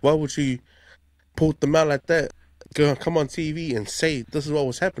 Why would you put them out like that, come on TV and say this is what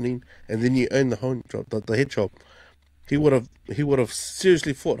was happening, and then you earn the whole job, the head job? He would have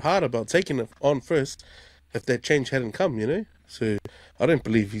seriously thought hard about taking it on first if that change hadn't come, you know? So I don't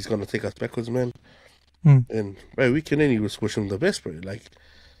believe he's going to take us backwards, man. And, bro, we can only wish him the best, bro. Like,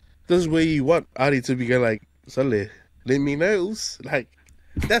 this is where you want Ari to be going, like, Sale, let me know. Like,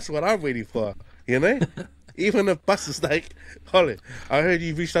 that's what I'm waiting for, you know? Even if Bus is like, Holly, I heard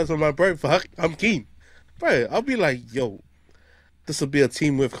you reached out to my bro, fuck, I'm keen. Bro, I'll be like, yo, this will be a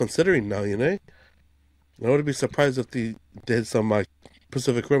team worth considering now, you know? I wouldn't be surprised if there's some, like,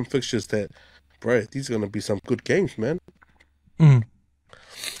 Pacific Rim fixtures that, bro, these are going to be some good games, man.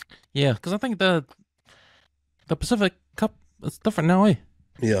 Yeah, because I think the Pacific Cup, it's different now, eh?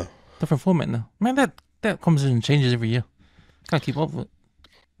 Yeah. Different format now. Man, that competition changes every year. Can't keep up with it.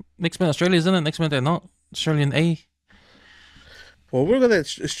 Next minute Australia's in it, next minute they're not. Australian A. Well, we've got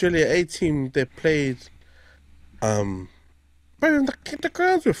that Australia A team that played, bro, the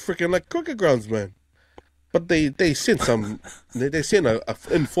grounds were freaking like cricket grounds, man. But they sent they sent a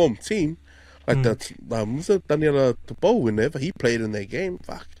informed team, like that. Was it Daniela Tabo whenever he played in their game?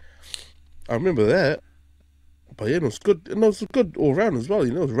 Fuck, I remember that. But yeah, it was good. And it was good all round as well.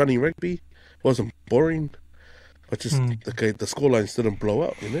 You know, it was running rugby. It wasn't boring. But just the scorelines didn't blow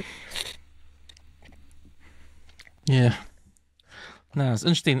up. You know. Yeah. No, it's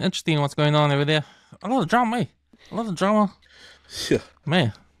interesting what's going on over there. A lot of drama, eh? A lot of drama. Yeah.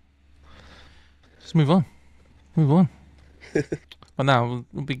 Man. Just move on. But now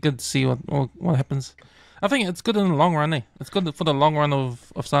it'll be good to see what happens. I think it's good in the long run, eh? It's good for the long run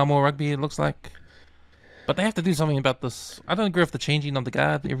of Samoa Rugby, it looks like. But they have to do something about this. I don't agree with the changing of the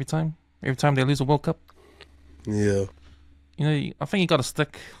guard every time they lose a World Cup. Yeah. You know, I think you got to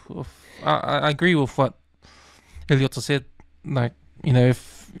stick with... I agree with what Eliota said. Like, you know,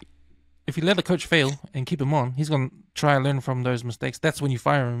 if you let the coach fail and keep him on, he's going to try and learn from those mistakes. That's when you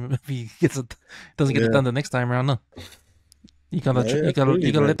fire him if he doesn't get it done the next time around. No, you gotta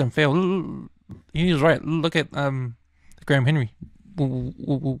let them fail. He was right. Look at Graham Henry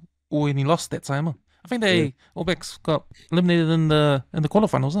when he lost that time. I think they All Blacks got eliminated in the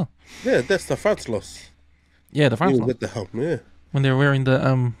quarterfinals. Huh? Yeah, that's the France loss. Yeah, the France loss. What the hell, yeah. When they were wearing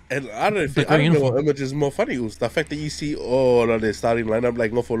the And I don't know what image is more funny. It was the fact that you see all of their starting lineup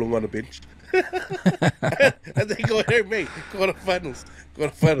like no long on the bench. And they go, hey mate, quarterfinals.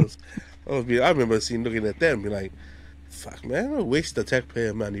 I remember looking at them and be like, fuck man, I waste the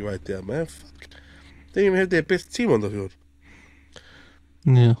taxpayer money right there, man. Fuck. They didn't even have their best team on the field.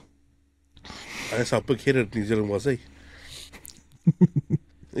 Yeah. And that's how big headed New Zealand was, eh?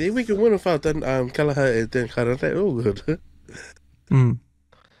 Yeah, we can win without Kalaha and then Karate. Oh good.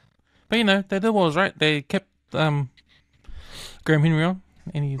 But you know, they did what was right. They kept Graham Henry on,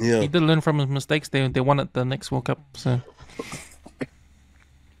 and he did learn from his mistakes. They won at the next World Cup. So,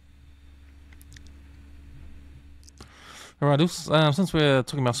 all right. Since we're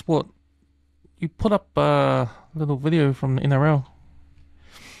talking about sport, you put up a little video from the NRL.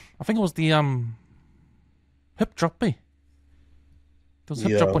 I think it was the hip drop, eh? There was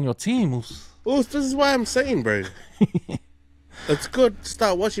hip drop on your team. Well, this is why I'm saying, bro. It's good to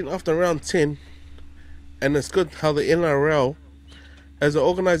start watching after round 10, and it's good how the NRL, as an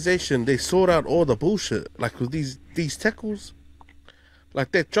organization, they sort out all the bullshit. Like with these tackles,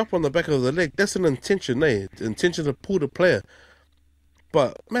 like that drop on the back of the leg, that's an intention, eh? The intention to pull the player.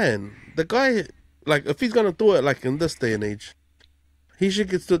 But man, the guy, like, if he's gonna do it, like in this day and age, he should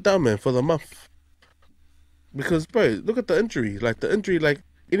get stood down, man, for the month. Because, bro, look at the injury. Like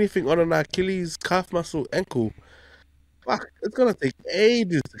anything on an Achilles, calf muscle, ankle, fuck, it's gonna take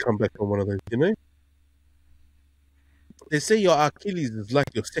ages to come back from one of those, you know? They say your Achilles is like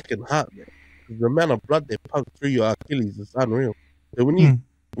your second heart, man. The amount of blood they pump through your Achilles is unreal. So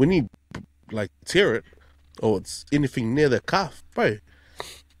when you like tear it, or it's anything near the calf, bro,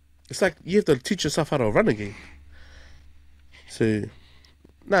 it's like you have to teach yourself how to run again. So,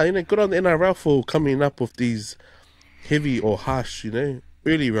 good on the NRL for coming up with these heavy or harsh,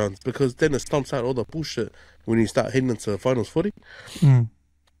 early rounds, because then it stomps out all the bullshit when you start heading into the finals footy.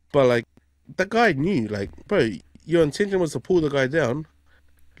 But like, the guy knew, like, bro, your intention was to pull the guy down,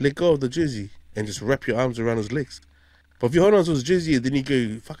 let go of the jersey, and just wrap your arms around his legs. But if you hold on to his jersey and then you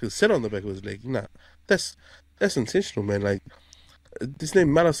go fucking sit on the back of his leg, nah, that's intentional, man. Like, this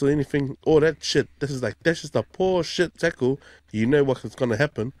name malice or anything, all that shit. That's just a poor shit tackle. You know what's gonna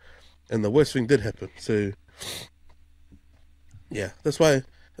happen, and the worst thing did happen. So, yeah, that's why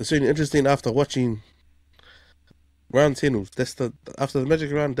it's really interesting after watching round 10. After the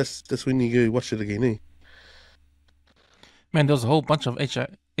magic round. That's when you go watch it again, eh? Man, there was a whole bunch of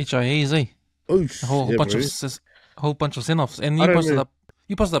HIAs, eh? Oh, a whole bunch of send-offs, and you posted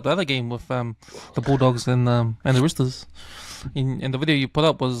up the other game with the Bulldogs and the Roosters. In the video you put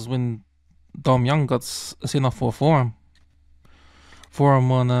up was when Dom Young got a send-off for a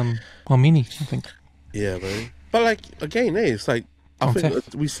forearm on Mini, I think. Yeah, man. But like again, it's like I think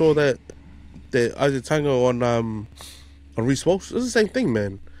we saw that Isaac Tango on Reece Walsh. It's the same thing,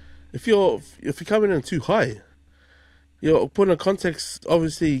 man. If you're coming in too high, your opponent context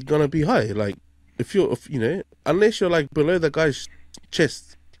obviously gonna be high. Like if unless you're like below the guy's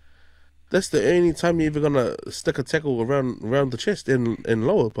chest, that's the only time you're ever gonna stick a tackle around the chest and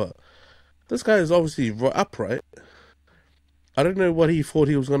lower. But this guy is obviously upright. I don't know what he thought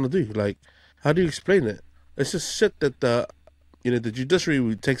he was gonna do. Like, how do you explain it? It's just shit that the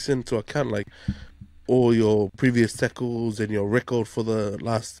judiciary takes into account, like all your previous tackles and your record for the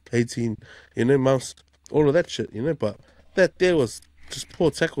last 18, months, all of that shit, But that there was just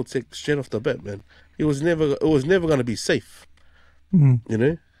poor tackle take straight off the bat, man. It was never gonna be safe,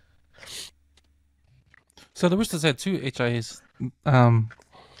 So the Roosters had 2 HIAs, and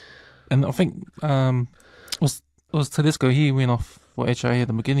I think was Tedesco. He went off for HIA at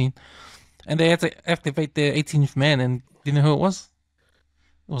the beginning, and they had to activate their 18th man, and do you know who it was?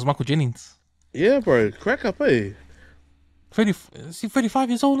 It was Michael Jennings. Yeah, bro, crack up, eh? 35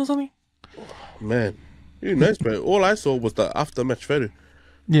 years old or something? Man, who knows, bro? All I saw was the after-match photo.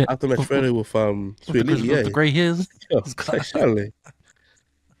 Yeah, after-match photo with the grey hairs. Exactly.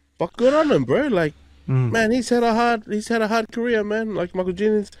 But good on him, bro. Like, man, he's had a hard career, man. Like Michael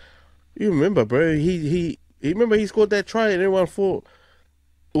Jennings, you remember, bro? He scored that try, and everyone thought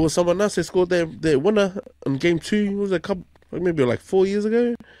it was someone else that scored their winner in game 2. It was maybe like 4 years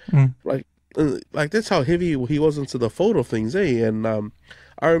ago. Like that's how heavy he was into the fold of things, eh? And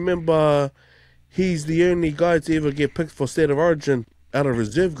I remember he's the only guy to ever get picked for State of Origin out of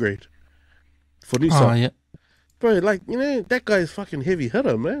reserve grade for New South. Yeah. Bro, like, that guy is fucking heavy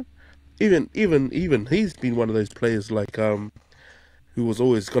hitter, man. Even he's been one of those players like who was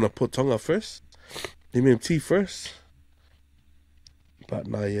always gonna put Tonga first, MMT first. But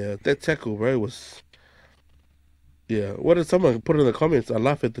nah, yeah, that tackle, bro, was. Yeah, what did someone put in the comments? I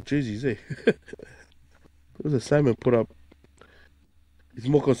laugh at the jerseys, eh? It was a Simon put up. He's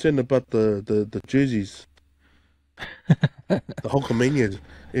more concerned about the jerseys. The Hulkamanians,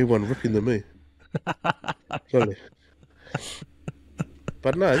 everyone ripping them, eh? Sorry.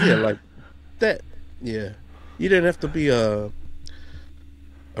 But no, yeah, like that. Yeah, you don't have to be a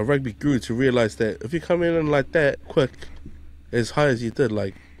rugby guru to realize that if you come in like that quick, as high as you did,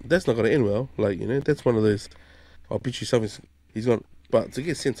 like that's not gonna end well. Like that's one of those. I'll bet you something. He's gone, but to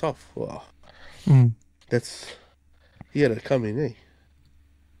get sent off, wow, that's he had it coming, eh?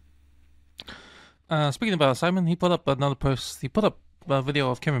 Speaking about Simon, he put up another post. He put up a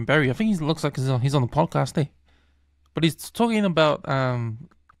video of Kevin Barry. I think he looks like he's on the podcast, eh? But he's talking about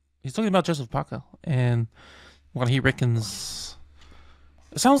Joseph Parker and what he reckons.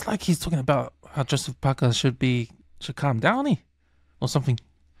 It sounds like he's talking about how Joseph Parker should calm down, or something.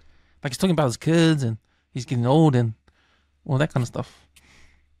 Like he's talking about his kids and he's getting old and all that kind of stuff.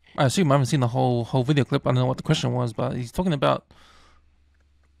 I assume I haven't seen the whole video clip. I don't know what the question was, but he's talking about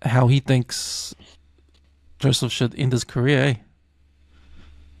how he thinks Joseph should end his career, eh?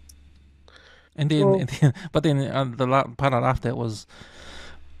 And then, but then the part I laughed at was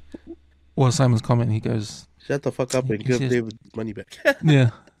Simon's comment. He goes, "Shut the fuck up and give David money back."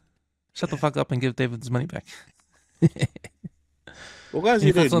 Yeah, shut the fuck up and give David his money back. Well, guys,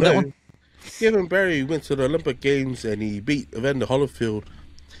 you don't know, Kevin Barry went to the Olympic Games and he beat Evander Holyfield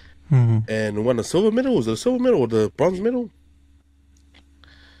and won a silver medal. Was it a silver medal or the bronze medal?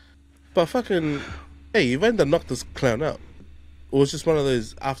 But fucking, hey, Evander knocked this clown out. It was just one of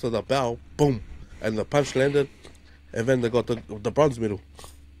those after the bell, boom, and the punch landed, and then they got the bronze medal.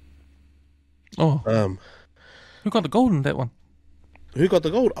 Oh, who got the gold in that one? Who got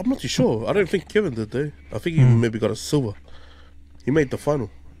the gold? I'm not too sure. I don't think Kevin did though. I think he maybe got a silver. He made the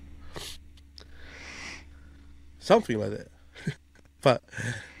final, something like that. But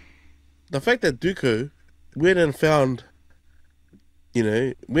the fact that Duco went and found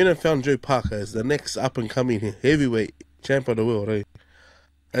Joe Parker as the next up and coming heavyweight champ of the world, eh?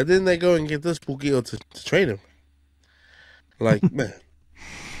 And then they go and get this Bugio to train him. Like, man,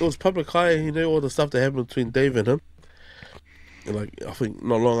 it was public eye, all the stuff that happened between Dave and him. And like, I think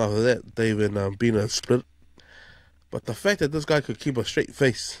not long after that, Dave and Bina split. But the fact that this guy could keep a straight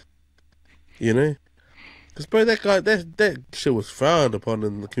face, because bro, that guy, that shit was frowned upon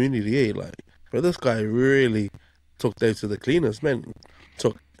in the community, eh? Like, but this guy really took Dave to the cleaners, man.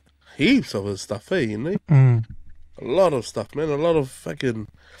 Took heaps of his stuff, eh? A lot of stuff, man. A lot of fucking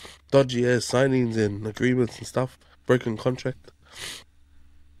dodgy ass signings and agreements and stuff. Broken contract.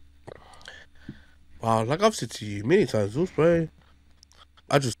 Wow, like I've said to you many times, bro.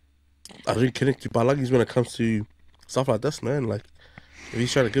 I don't connect to Balagis when it comes to stuff like this, man. Like, if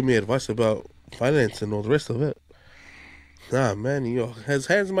he's trying to give me advice about finance and all the rest of it, nah, man. His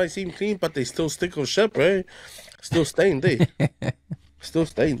hands might seem clean, but they still stink of shit, bro. Still stained, eh? Still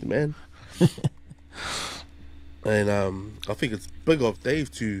stained, man. And I think it's big of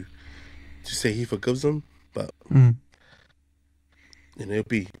Dave to say he forgives him, but it'd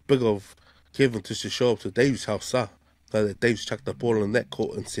be big of Kevin to just show up to Dave's house, like that Dave's chucked the ball in that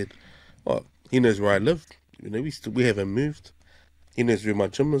court and said, "Oh, he knows where I live. We haven't moved. He knows where my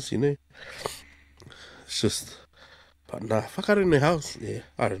gym is. It's just, but nah, fuck, I don't know how. Yeah,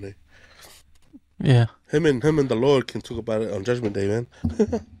 I don't know. Yeah, him and the Lord can talk about it on Judgment Day, man.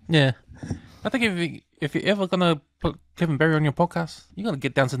 Yeah, I think if you're ever gonna put Kevin Barry on your podcast, you gotta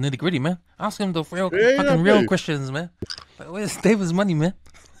get down to the nitty gritty, man. Ask him the real questions, man. Like, where's David's money, man?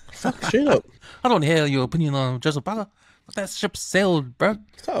 Straight up. I don't hear your opinion on Joseph Parker. But that ship sailed, bro.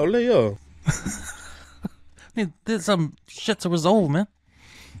 There's some shit to resolve, man.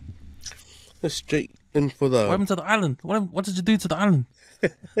 Let's straight in for the. What happened to the island? What did you do to the island?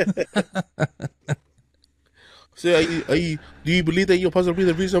 So, do you believe that you're possibly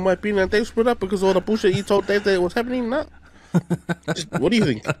the reason why Pina and Dave split up because of all the bullshit you told Dave that was happening? No. What do you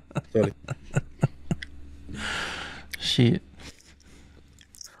think? Sorry. Shit.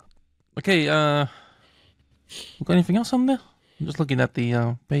 Okay, we got anything else on there? I'm just looking at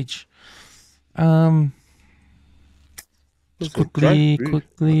the page. Just quickly.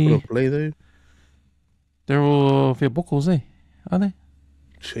 Play though. They're all Fia Pokos, eh? Are they?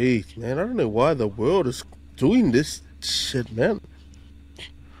 Jeez, man, I don't know why the world is doing this shit, man.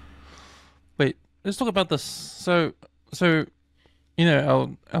 Wait, let's talk about this. So also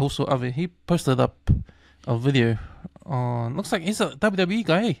Avi, he posted up a video on. Looks like he's a WWE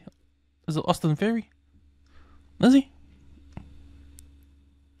guy. Eh? Is it Austin Theory? Is he?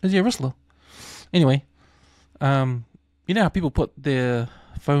 Is he a wrestler? Anyway, you know how people put their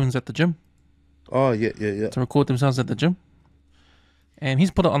phones at the gym? Oh, yeah. To record themselves at the gym? And he's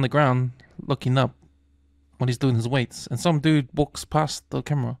put it on the ground, looking up when he's doing his weights. And some dude walks past the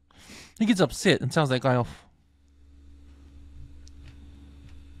camera. He gets upset and tells that guy off.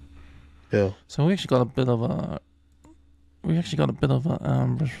 Yeah. So we actually got a bit of a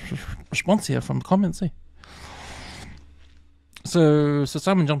response here from the comments, eh? So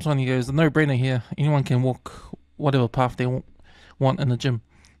Simon jumps on. He goes, "The no-brainer here. Anyone can walk whatever path they want in the gym.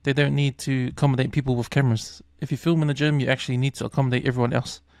 They don't need to accommodate people with cameras. If you film in the gym, you actually need to accommodate everyone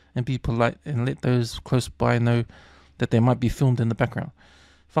else and be polite and let those close by know that they might be filmed in the background.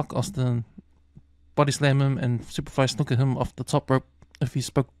 Fuck Austin. Body slam him and superfly snooker him off the top rope if he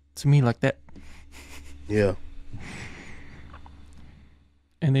spoke to me like that." Yeah.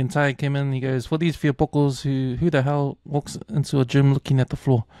 And then Tai came in and he goes, for these Fia Pokos who the hell walks into a gym looking at the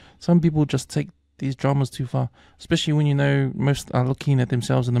floor? Some people just take these dramas too far, especially when you know most are looking at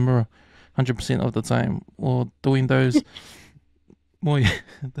themselves in the mirror 100% of the time, or doing those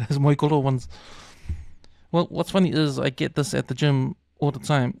those moikoro ones. Well, what's funny is I get this at the gym all the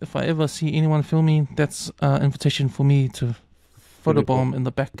time. If I ever see anyone filming, that's an invitation for me to photobomb in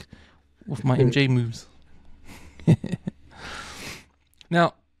the back with my MJ moves.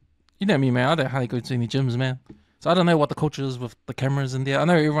 Now, you know me, man. I don't hardly go to any gyms, man. So I don't know what the culture is with the cameras in there. I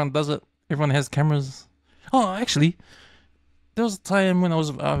know everyone does it. Everyone has cameras. Oh, actually, there was a time when I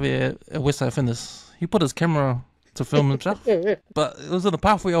was out there at Westside Fitness. He put his camera to film himself, but it was in the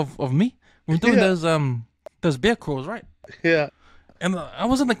pathway of me. We were doing those bear crawls, right? Yeah. And I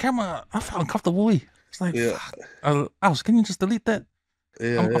was in the camera. I felt uncomfortable. It's like, fuck. Alice, can you just delete that?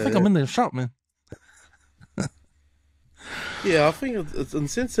 I think I'm in there sharp, man. Yeah, I think it's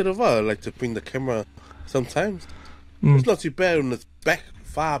insensitive. I like to bring the camera sometimes. It's not too bad when it's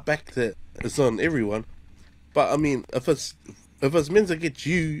far back that it's on everyone. But I mean, if it's meant to get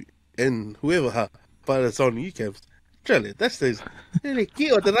you and whoever, but it's on you, Cavs. Surely that's this. Really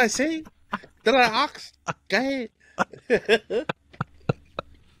cute. What did I say? Did I ask? Okay.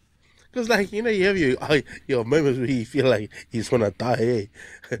 Because, like, you know, you have your moments where you feel like you just want to die,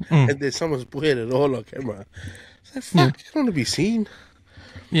 and then someone's put it all on camera. It's like, fuck, you don't want to be seen.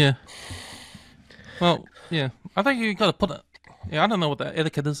 Yeah. Well, yeah. I think you got to put it. Yeah, I don't know what that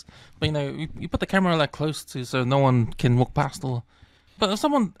etiquette is, but, you know, you put the camera, like, close to so no one can walk past. But if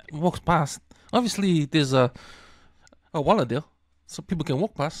someone walks past, obviously there's a wallet there, so people can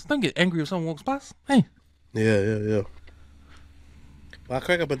walk past. Don't get angry if someone walks past. Hey. Yeah. I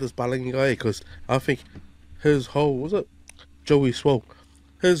crack up at this Balangi guy because I think his whole, was it Joey Swole?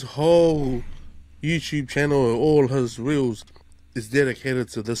 His whole YouTube channel, all his reels is dedicated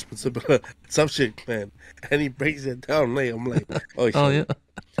to this particular subject, man. And he breaks it down, like, I'm like, oh shit. Oh, yeah.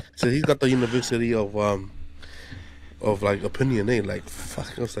 So he's got the University of like opinion, like,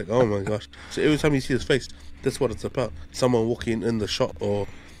 fuck. I was like, oh my gosh. So every time you see his face, that's what it's about. Someone walking in the shot, or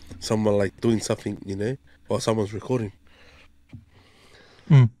someone like doing something, you know, or someone's recording.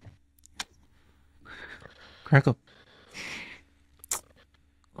 Crack up.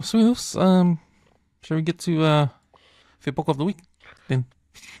 So what else? Shall we get to Fia Poko of the week then?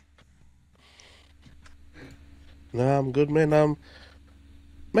 Nah, I'm good, man.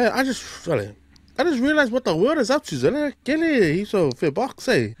 Man, I just realized what the world is up to. He's so Fia Box,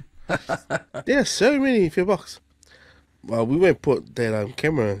 eh? There's so many Fia Box. Well, we won't put that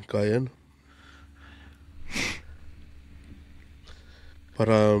camera guy in. But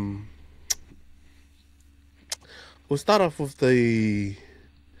we'll start off with the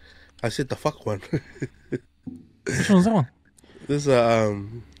fuck one. Which one's that one? This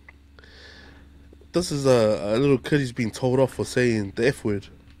is a little kid who's been told off for saying the F word.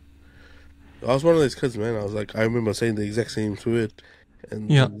 I was one of those kids, man. I was like, I remember saying the exact same word, and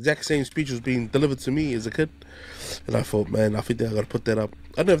the exact same speech was being delivered to me as a kid. And I thought, man, I think that I gotta put that up.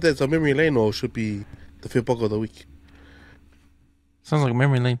 I don't know if that's a memory lane or should be the Fia Poko of the week. Sounds like a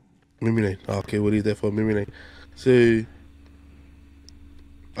memory lane. Memory lane. Okay, we'll leave that for memory lane. So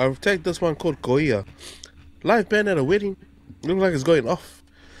I've tagged this one called Koia. Live band at a wedding. Looks like it's going off.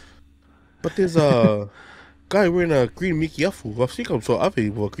 But there's a guy wearing a green Mickey Afu. I think I'm so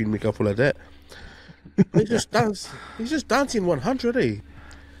happy with a green Mickey Afu like that. He just dance. He's just dancing 100, eh?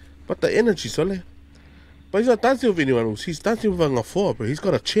 But the energy, Sole. But he's not dancing with anyone else. He's dancing with a ngafoa, bro. He's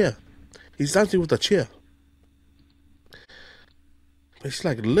got a chair. He's dancing with a chair. But it's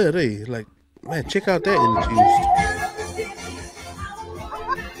like lit, eh? Like, man, check out that energy.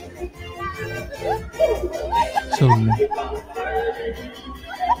 So, man.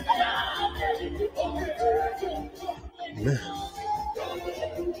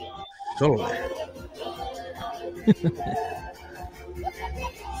 Totally.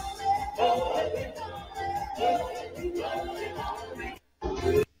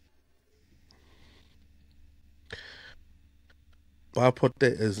 I put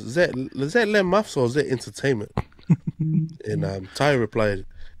that is that Le Muffs or is that entertainment? And Ty replied,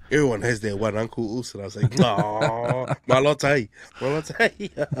 everyone has their one uncle also. And I was like, no, Malotai.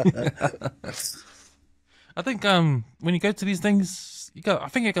 I think when you go to these things, I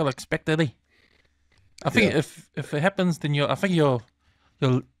think you gotta expect it, eh? I think if it happens, then you're lucky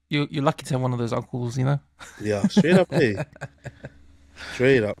to have one of those uncles, you know? Yeah, straight up, eh?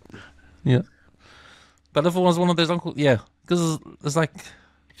 Straight up. Yeah. But if it was one of those uncles, yeah, because it's like,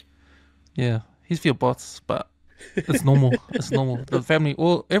 yeah, he's for your bots, but it's normal. It's normal. The family,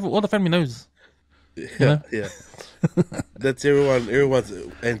 all the family knows. Yeah, yeah. That's everyone's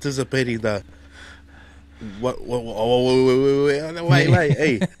anticipating the what wait,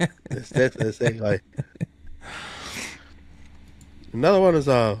 hey, that's that guy. Another one is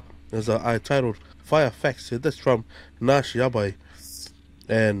I titled Fire Facts. That's from Nash Yabai,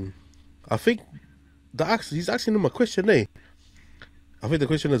 and I think he's asking him a question, eh? I think the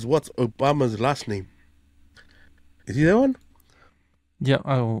question is, what's Obama's last name? Is he that one? Yeah,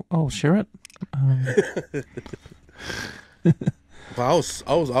 I'll share it. But I was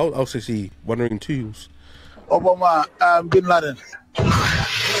actually wondering too. Obama Bin Laden.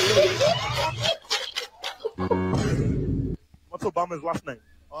 What's Obama's last name?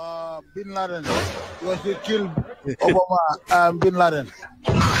 Bin Laden. He was to kill Obama Bin Laden.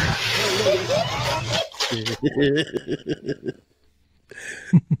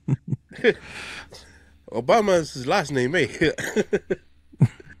 Obama's his last name, eh?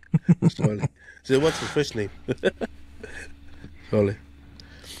 Sorry. So what's his first name? Sorry.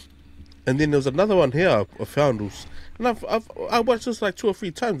 And then there was another one here I found, and I watched this like 2 or 3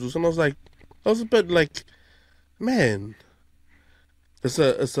 times, and I was a bit like, man, it's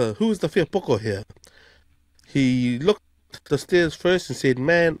a who's the Fia Poko here? He looked at the stairs first and said,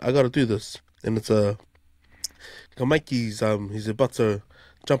 man, I gotta do this. And it's Mikey's he's about to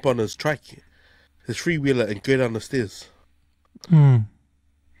jump on his trike, his freewheeler, and go down the stairs. Who's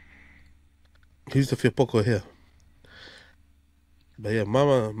the Fia Poko here? But yeah,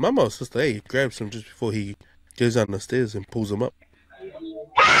 Mama or sister A grabs him just before he goes down the stairs and pulls him up.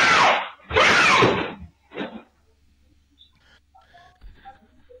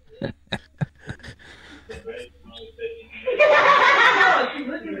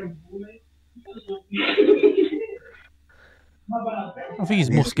 I think he's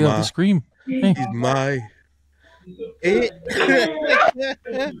more scared to scream. Hey. He's my. When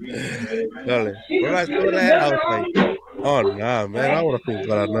I saw that, I was like, oh nah, man, I would have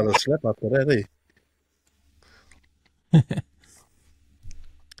got another slap after that, eh?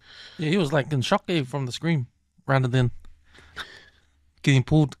 Yeah, he was like in shock from the scream rather than getting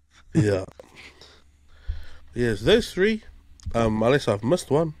pulled. Yeah. Yes, those 3. Unless I've missed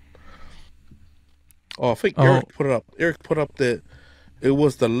one. Oh, I think Eric put it up. Eric put up that it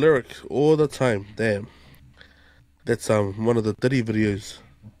was the lyrics all the time. Damn. That's one of the Diddy videos.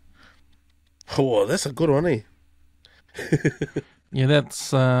 Oh, that's a good one, eh? Yeah, that's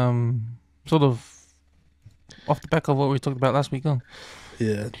sort of off the back of what we talked about last week, huh?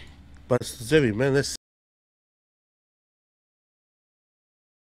 Yeah. But it's deserving, man. That's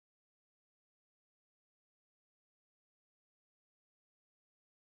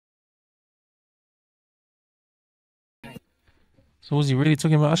So was he really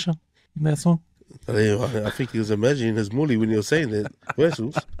talking about Usher in that song? I think he was imagining his mully when he was saying that.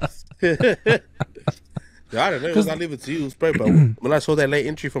 Versus. I don't know. I'll leave it to you, bro. But when I saw that late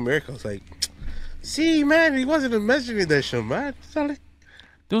entry from Eric, I was like, see, man, he wasn't imagining that shit, man. There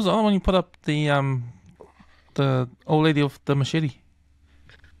was the other one you put up, the old lady of the machete.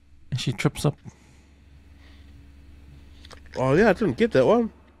 And she trips up. Oh, yeah, I didn't get that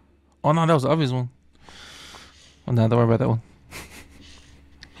one. Oh, no, that was the obvious one. Oh, no, don't worry about that one.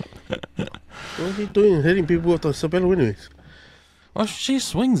 What is he doing? Hitting people with the Sabelo anyways? Well, she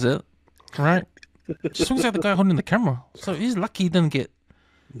swings it, right? She swings at the guy holding the camera. So he's lucky he didn't get...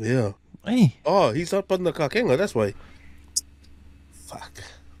 Yeah. Hey. Oh, he's up on the kakenga, that's why. Fuck.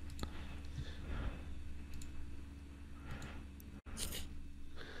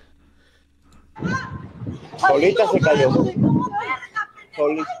 Solita se cayó.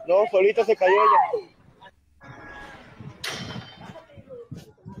 Solita se cayó ella.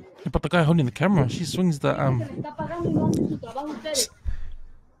 But the guy holding the camera, she swings the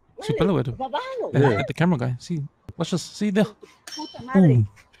she peleó with him. At the camera guy. See, watch this. See there. Boom.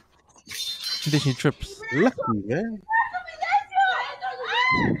 And then she trips. Lucky, man.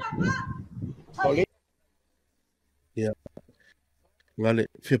 Yeah. Vale,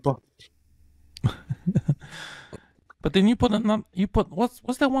 Fia Poko. But then you put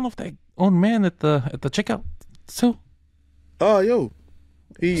what's that one of that old man at the checkout too? Oh, yo.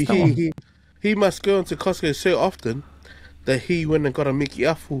 He must go into Costco so often that he went and got a Mickey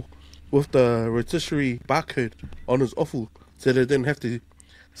Apple with the rotisserie barcode on his offal so they didn't have to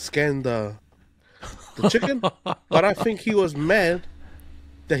scan the chicken. But I think he was mad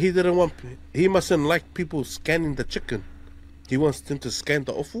that he mustn't like people scanning the chicken. He wants them to scan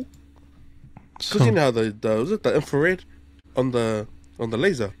the offal. Because you know how was it the infrared on the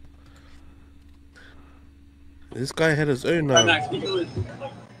laser? This guy had his own.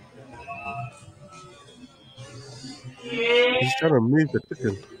 He's trying to move the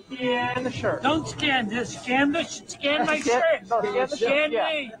chicken. Scan the shirt. Don't scan this. Scan my shirt. No, scan the shirt. Scan Yeah.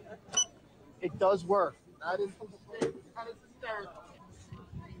 me. It does work. That is hysterical.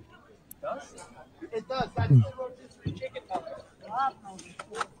 It does. That's the rotisserie chicken number.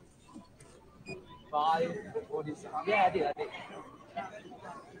 547. Yeah, I did.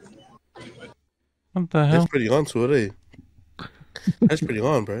 What the hell? That's pretty on to it, eh? That's pretty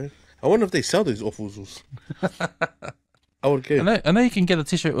on, bro. I wonder if they sell these offals. I would go. I know you can get a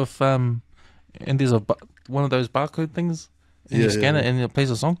T-shirt with and there's one of those barcode things, and you scan it and it plays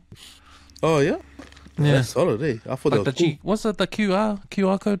a song. Oh yeah, Yeah, that's solid, eh? I thought like that the was cool. what's it? The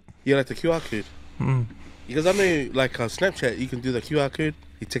QR code. Yeah, like the QR code. Mm. Because I know, like Snapchat, you can do the QR code.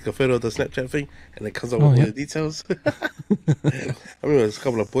 You take a photo of the Snapchat thing, and it comes up with all the details. I remember there's a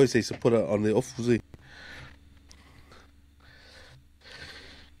couple of boys they used to put it on the offals.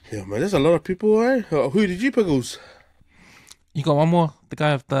 Yeah, man, there's a lot of people, eh? Who did you pickles? You got one more. The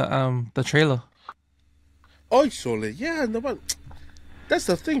guy of the trailer. Oh, surely, yeah, no one. That's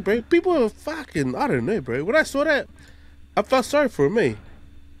the thing, bro. People are fucking, I don't know, bro. When I saw that, I felt sorry for me.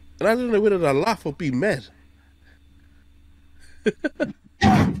 And I didn't know whether to laugh or be mad.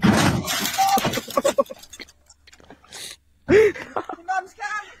 Mum's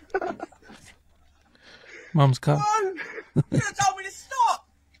car. Mum's car. You told me to stop.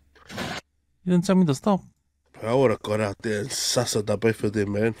 You didn't tell me to stop. I would have got out there and sussed the both of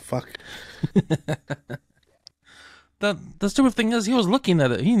them, man. Fuck. The stupid thing is, he was looking at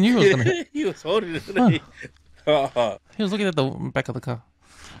it. He knew it was gonna hit. He was holding it. He was looking at the back of the car.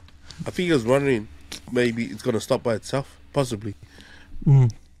 I think he was wondering maybe it's going to stop by itself. Possibly. I'm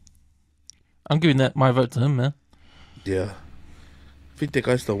giving that my vote to him, man. Yeah. I think that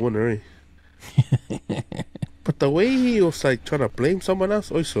guy's the winner, eh? But the way he was like trying to blame someone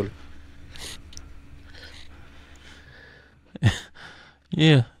else, oh, sorry.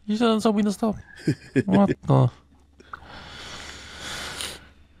 Yeah, you should have told me to stop. What the...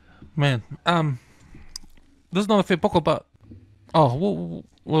 Man, there's not a Fia Poko, but... Oh,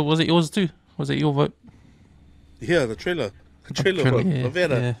 what was it yours too? Was it your vote? Yeah, the trailer. The trailer Trailer, one. yeah,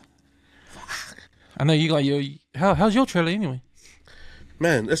 Vera. yeah. I know you got your... How's your trailer anyway?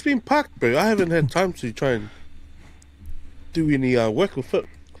 Man, it's been packed, bro. I haven't had time to try and do any work with it.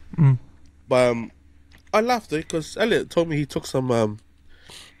 But I laughed it because Elliot told me he took some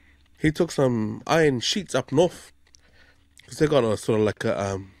iron sheets up north because they got a sort of like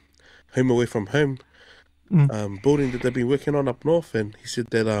a home away from home building that they've been working on up north, and he said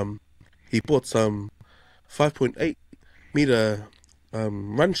that he bought some 5.8 meter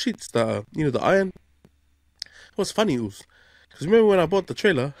run sheets that are, you know, the iron. What's funny was, because remember when I bought the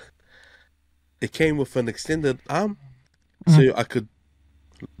trailer, it came with an extended arm, so I could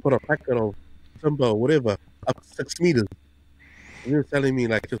put a packet of timber or whatever up to 6 meters. And he was telling me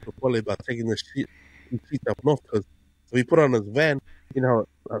like just before about taking the sheet up north, because if you put it on his van, you know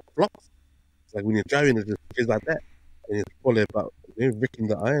how it flops. It's like when you're driving, it just goes like that, and it's probably about, you know, wrecking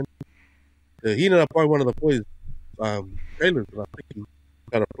the iron. So he ended up buying one of the boys' trailers, and I think he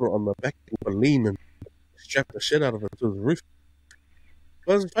got to put it on the back with a lean and strap the shit out of it to his roof.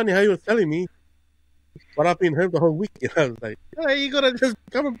 It was funny how he was telling me, but I've been home the whole week, and I was like, hey, you gotta just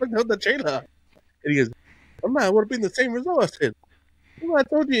come and bring out the trailer. And he goes, oh man, it would have been the same result. I said, well, I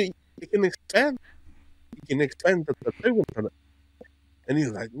told you, you can expand the table on it. And he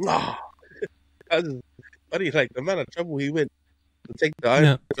was like, no. I was just funny, like the amount of trouble he went to take the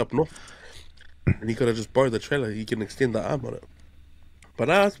iron up north. And he could have just borrowed the trailer, he can extend the arm on it. But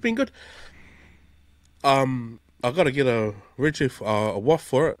it's been good. I gotta get a redshift, a WAF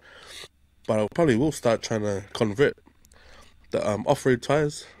for it, but I probably will start trying to convert the off-road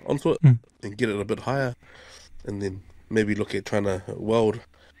tires onto it and get it a bit higher, and then maybe look at trying to weld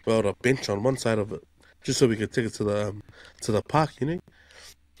a bench on one side of it, just so we can take it to the park. You know,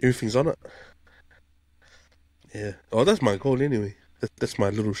 everything's on it. Yeah. Oh, that's my goal anyway. That's my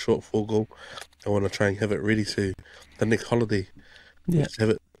little shortfall goal. I want to try and have it ready so the next holiday, just have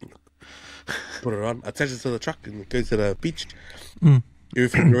it. Put it on, attach it to the truck, and go to the beach.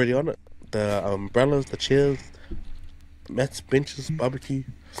 Everything's already on it. The umbrellas, the chairs, mats, benches, barbecue.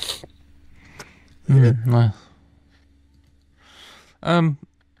 Nice.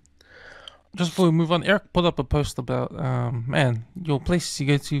 Just before we move on, Eric put up a post about man, your place you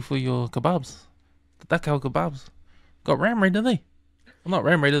go to for your kebabs, the Dakar kebabs, got ram raided, didn't they? Well, not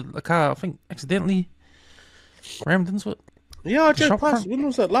ram raided. The car, I think, accidentally rammed into it. Yeah, I drove shop past. front? When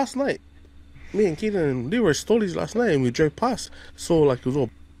was that? Last night. Me and Keaton and Leroy Stollies last night, and we drove past. Saw like it was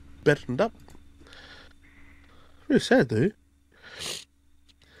all battened up. Really sad, though.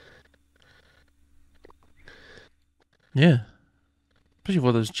 Yeah. especially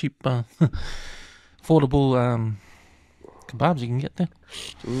for those cheap, affordable kebabs you can get there.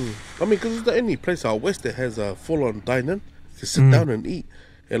 I mean, because it's the only place out west that has a full-on dining. You can sit down and eat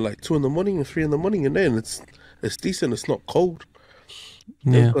at like 2 in the morning or 3 in the morning, and then it's decent. It's not cold.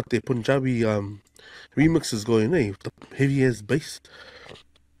 Yeah. They've got their Punjabi remixes going, with the heavy ass bass.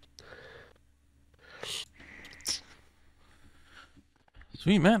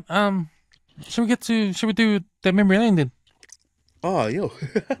 Sweet, man. Should we do the memory lane then? Oh, yo.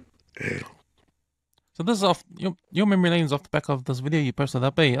 So this is off your memory lane is off the back of this video you posted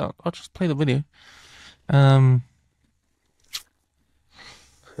up. Hey, I'll just play the video.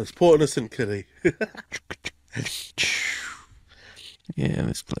 It's poor innocent kid, eh? Yeah,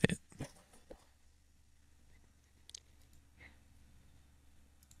 let's play it.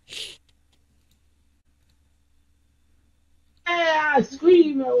 Yeah,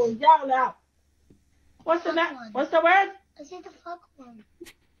 scream or yell out. What's the name? What's the word? I said the fuck one.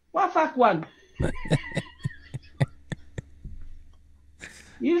 What fuck one?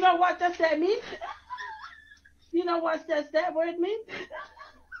 You know what does that mean? You know what does that word mean?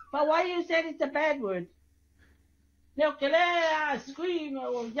 But why you said it's a bad word? No, scream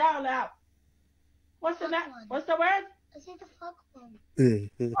or yell out. What's the name? What's the word? I said the fuck one.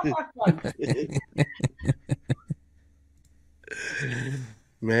 What fuck one?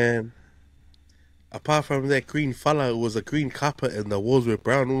 Man, apart from that green fella, it was a green carpet and the walls were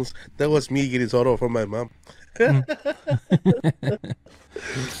brown walls. That was me getting told off from my mom.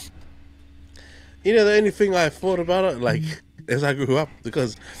 You know, the only thing I thought about it, like, as I grew up,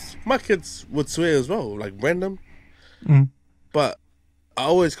 because my kids would swear as well, like random. But I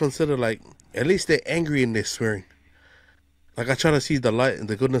always consider, like, at least they're angry in their swearing. Like, I try to see the light and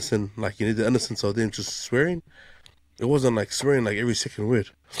the goodness and, like, you know, the innocence of them just swearing. It wasn't like swearing like every second word.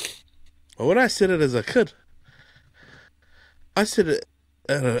 But when I said it as a kid, I said it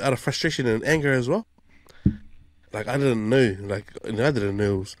out of frustration and anger as well. Like, I didn't know. Like, I didn't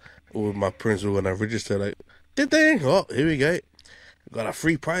know what my parents were when I registered. Like, ding ding, oh, here we go. Got a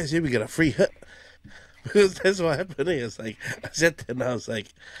free prize, here we get a free hit. Because that's what happened. It's like, I said that and I was like,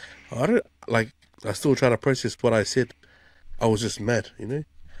 I still try to process what I said. I was just mad, you know?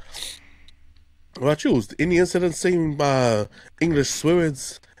 What about you? Was any incident seeing English swear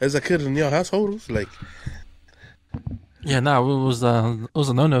words as a kid in your household? Like, Yeah, no, it was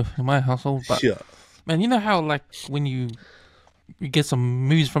a no-no in my household. But yeah. man, you know how like when you get some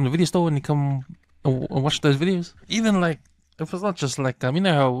movies from the video store and you come and watch those videos, even like if it's not just like you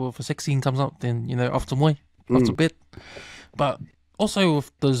know how if a sex scene comes up, then you know off to moi, off to bed. But also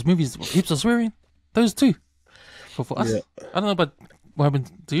with those movies with heaps of swearing, those too. For us, Yeah. I don't know about what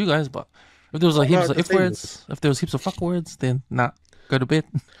happened to you guys, but if there was like heaps of F words, if there was heaps of fuck words, then nah, go to bed.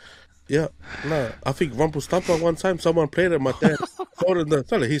 Yeah, no, I think Rumpelstiltskin one time someone played it. My dad saw it in the.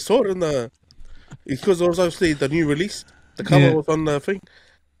 Sorry, he saw it in the. Because it was obviously the new release. The cover was on the thing.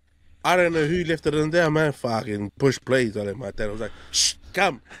 I don't know who left it in there, man. Fucking push plays on it. My dad was like, "Shh,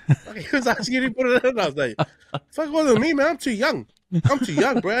 come." He was asking you to put it in. I was like, "Fuck, it wasn't me, man. I'm too young. I'm too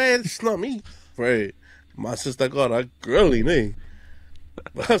young, bro. It's not me, bro." My sister got a girly knee.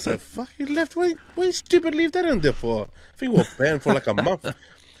 But I was like, "Fuck, you left? Why you stupid leave that in there for?" I think we were banned for like a month.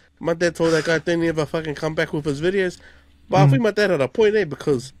 My dad told that guy didn't ever fucking come back with his videos. But I think my dad had a point there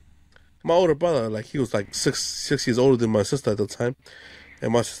because my older brother, like he was like six years older than my sister at the time.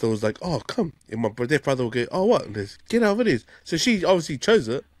 And my sister was like, "Oh, come." And my dead brother would go, "Oh, what?" And this, get our videos. So she obviously chose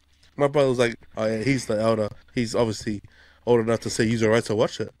it. My brother was like, "Oh yeah, he's the elder. He's obviously old enough to say he's alright to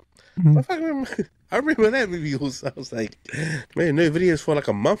watch it." I remember that movie also. I was like, man, no videos for like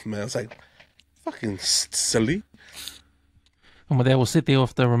a month, man. I was like, fucking silly. And my dad will sit there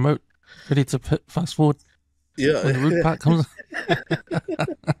with the remote, ready to fast forward Yeah. when the root part comes.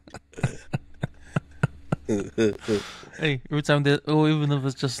 Hey, every time that, or even if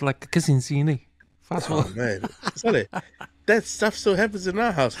it's just like a kissing scene, fast Oh forward. man, sorry. That stuff still happens in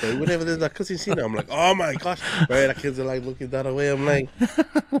our house, bro. Whenever there's a kissing scene, I'm like, oh my gosh, bro. The kids are like looking that away. I'm like,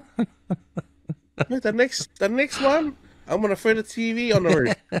 "Mate, the next one, I'm gonna throw the TV on the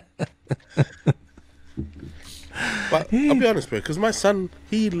roof." But I'll be honest, bro, because my son,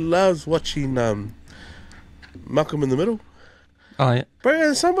 he loves watching Malcolm in the Middle, Oh yeah, bro.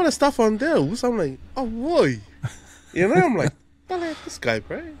 And some of the stuff on there, I'm like, oh boy, you know, I'm like, I like this guy,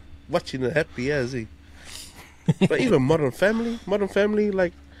 bro, watching it happy as he. But even Modern Family,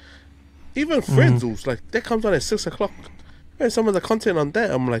 like even Friends, like that comes on at 6 o'clock. And some of the content on that,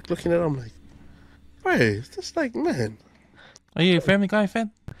 I'm like looking at it, I'm like, bro, it's just like, man. are you a Family Guy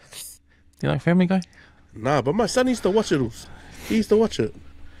fan? Do you like Family Guy? Nah, but my son used to watch it. He used to watch it.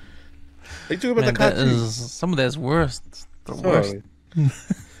 They talk about Man, the that cartoon. is, some of that's worst. The worst. Sorry.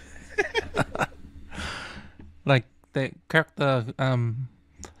 Like that character,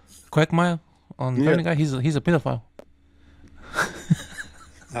 Quagmire on Family Guy. He's a pedophile.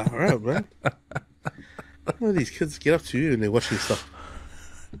 All right, man. What do these kids get up to you when they're watching stuff?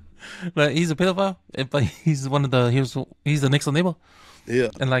 Like he's a pedophile, but he's one of the he's the next door neighbor. Yeah.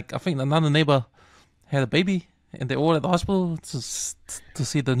 And like I think another neighbor had a baby, and they're all at the hospital to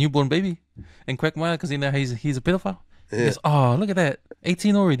see the newborn baby. And Quagmire, because he's a pedophile. Yeah. He goes, oh, look at that,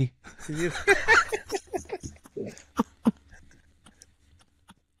 18 already. See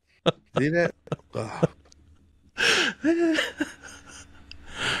that? Oh.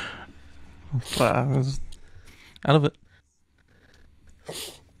 Wow, I was out of it.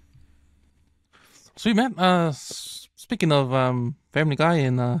 Sweet man. Speaking of Family Guy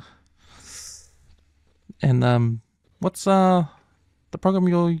and what's the program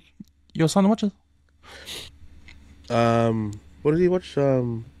your son watches? What did he watch?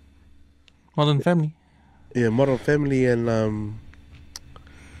 Modern Family. Yeah, Modern Family and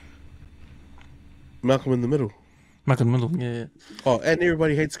Malcolm in the Middle. Malcolm in the Middle, yeah. Oh, and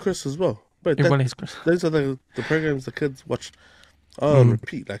Everybody Hates Chris as well. But Everybody Hates Chris. Those are the programs the kids watch on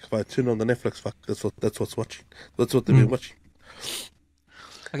repeat. Like if I turn on the Netflix, fuck, that's what's watching. That's what they've been watching.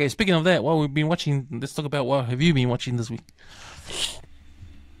 Okay, speaking of that, what we've been watching, let's talk about what have you been watching this week?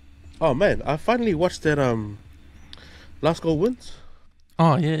 Oh man, I finally watched that Last Goal Wins.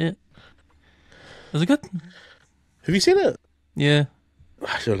 Oh yeah. Is it good? Have you seen it? Yeah.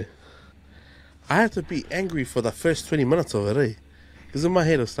 Actually, I had to be angry for the first 20 minutes of it, eh? Because in my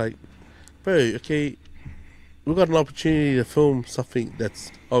head it's like, bro, okay, we got an opportunity to film something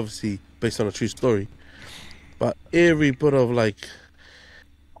that's obviously based on a true story, but every bit of like,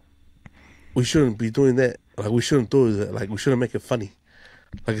 we shouldn't be doing that. Like we shouldn't do that. Like we shouldn't make it funny.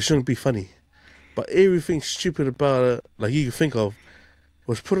 Like it shouldn't be funny. But everything stupid about it, like you could think of,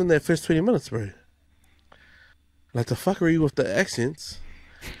 was put in that first 20 minutes, bro. Like the fuckery with the accents,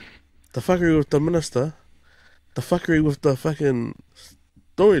 the fuckery with the minister, the fuckery with the fucking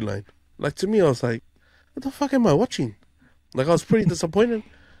storyline. Like to me, I was like, what the fuck am I watching? Like I was pretty disappointed,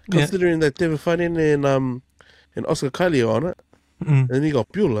 considering that David Finnan and Oscar Kylie are on it, and then you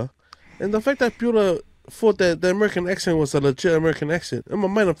got Bueller, and the fact that Bueller thought that the American accent was a legit American accent. In my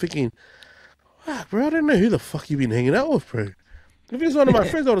mind, I'm thinking, wow, bro, I don't know who the fuck you been hanging out with, bro. If he was one of my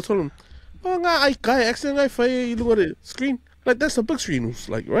friends, I would have told him, oh, I guy accent, I fire, you look at the screen. Like, that's a big screen,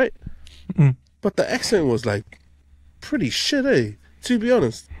 like, right? But the accent was, like, pretty shit, eh? To be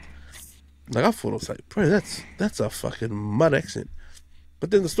honest. Like, I thought it was like, bro, that's a fucking mud accent.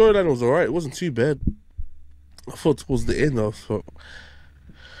 But then the storyline was alright. It wasn't too bad. I thought towards the end, I thought,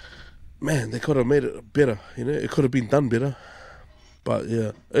 man, they could have made it better, you know? It could have been done better. But,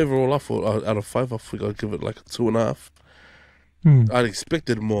 yeah, overall, I thought, out of 5, I think I'd give it, like, a 2.5. I'd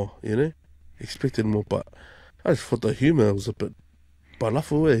expected more, you know? Expected more, but I just thought the humour was a bit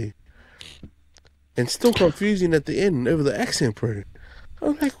balafel, eh? And still confusing at the end over the accent, bro. I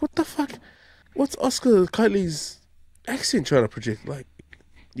was like, what the fuck? What's Oscar Kylie's accent trying to project? Like,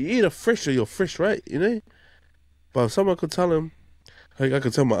 you either fresh or you're fresh, right? You know? But if someone could tell him, like I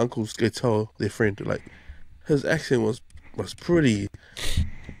could tell my uncles, they tell their friend, like, his accent was pretty.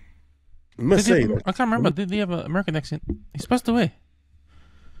 I must say, like, I can't remember. Did he have an American accent? He's passed away.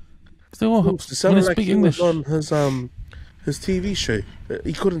 They all it sounded like speak he English. was on his TV show.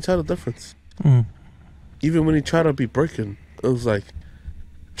 He couldn't tell the difference. Even when he tried to be broken, it was like,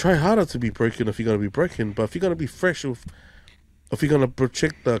 try harder to be broken if you're gonna be broken. But if you're gonna be fresh, if you're gonna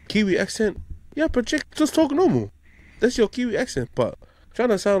project the Kiwi accent, yeah, just talk normal. That's your Kiwi accent. But trying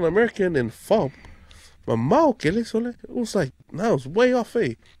to sound American and fob, my mouth, it was like, no, it was way off, eh?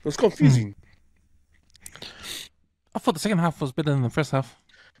 It was confusing. I thought the second half was better than the first half.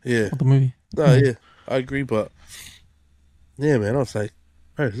 Yeah. Of the movie. No, yeah, I agree, but yeah, man, I was like,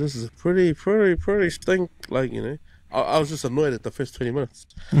 hey, this is a pretty stink. Like, you know, I was just annoyed at the first 20 minutes,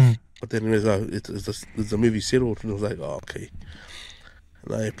 but then it's the movie settled, and I was like, oh, okay,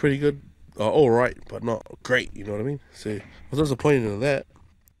 like pretty good, all right, but not great. You know what I mean? So I was disappointed in that.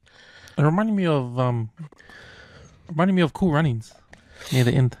 It reminded me of Cool Runnings near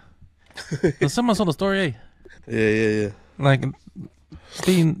the end. It's similar sort of story, eh? Yeah. Like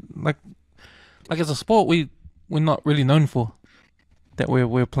being like as a sport we're not really known for that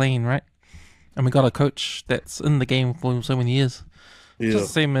we're playing, right? And we got a coach that's in the game for so many years. Yeah. Just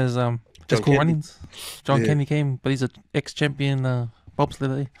the same as just Cool Runnings. John Candy came, but he's a ex-champion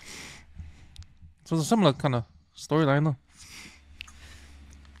bobsledder. So it's a similar kind of storyline, though.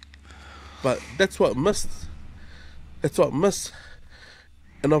 But that's what missed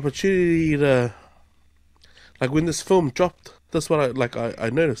an opportunity to, like, when this film dropped That's what I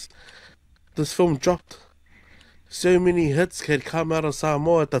noticed. This film dropped. So many hits had come out of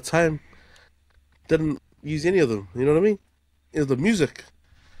Samoa at the time. Didn't use any of them. You know what I mean? It was the music.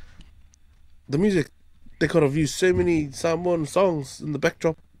 The music. They could have used so many Samoan songs in the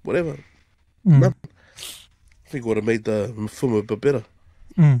backdrop. Whatever. None. I think it would have made the film a bit better.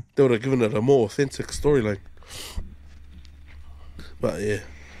 They would have given it a more authentic storyline. But yeah.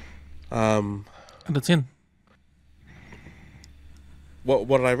 Out of 10. What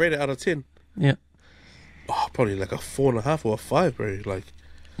did I rate it out of 10? Yeah. Oh, probably like a 4.5 or a 5, bro. Like,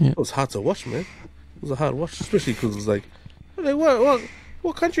 Yeah. it was hard to watch, man. It was a hard watch, especially because it was like,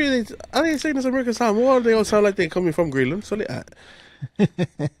 what country are they saying this American Samoa? They all sound like they're coming from Greenland. So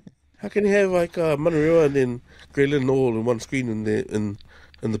how can you have like Monterey and then Greenland all in one screen in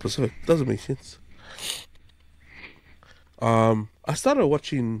the Pacific? Doesn't make sense. I started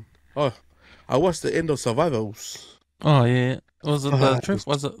watching. I watched the end of Survivors. Oh yeah. Was it the truth?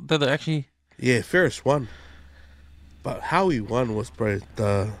 Was it? Did it actually? Yeah, Ferris won. But how he won was, bro,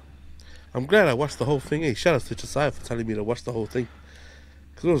 I'm glad I watched the whole thing. Hey, shout out to Josiah for telling me to watch the whole thing.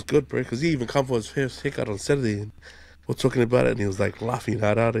 Because it was good, bro. Because he even come for his first haircut on Saturday. And we're talking about it, and he was like laughing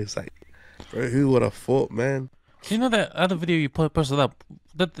hard out. He's like, bro, who would have thought, man? You know that other video you posted up?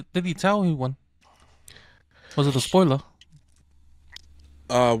 Did he tell who won? Was it a spoiler?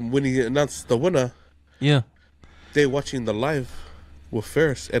 When he announced the winner, Yeah. they're watching the live with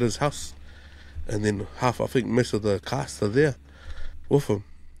Ferris at his house. And then I think most of the cast are there with him.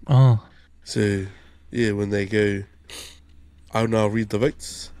 Oh. So, yeah, when they go, I'll now read the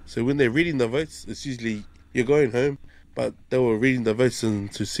votes. So when they're reading the votes, it's usually you're going home, but they were reading the votes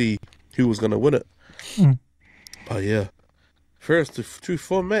to see who was going to win it. But yeah, first to true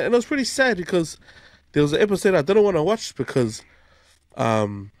form, man. And it was pretty sad because there was an episode I didn't want to watch because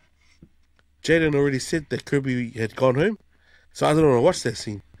Jaden already said that Kirby had gone home. So I didn't want to watch that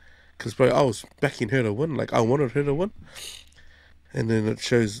scene. Because, bro, I was backing her to win. Like, I wanted her to win. And then it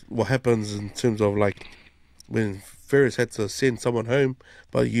shows what happens in terms of, like, when Ferris had to send someone home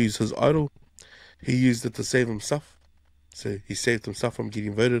but use his idol, he used it to save himself. So he saved himself from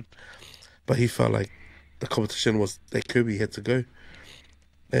getting voted. But he felt like the competition was that Kirby had to go.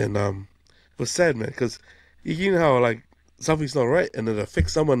 And it was sad, man, because you know how, like, something's not right and it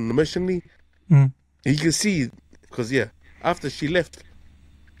affects someone emotionally. You can see, because, yeah, after she left,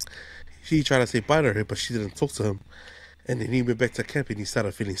 he tried to say bye to her, but she didn't talk to him. And then he went back to camp and he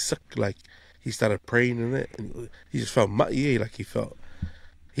started feeling sick. Like, he started praying and that. And he just felt, like he felt.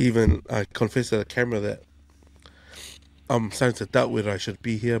 He even confessed to the camera that I'm starting to doubt whether I should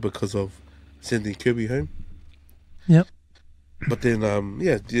be here because of sending Kirby home. Yep. But then,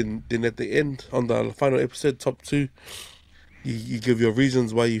 then at the end, on the final episode, top 2, you give your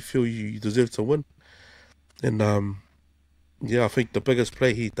reasons why you feel you deserve to win. And, I think the biggest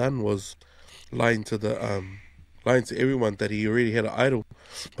play he done was lying to everyone that he already had an idol,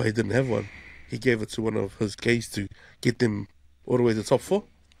 but he didn't have one. He gave it to one of his gays to get them all the way to the top 4.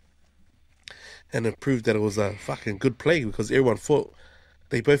 And it proved that it was a fucking good play because everyone thought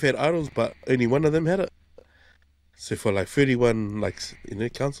they both had idols, but only one of them had it. So for like 31,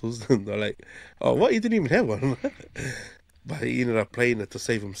 councils, they're like, oh, what? You didn't even have one. But he ended up playing it to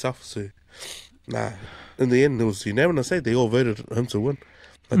save himself. So, in the end, it was unanimous. They all voted him to win.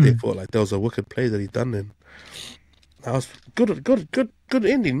 But they thought like that was a wicked play that he done. And that was good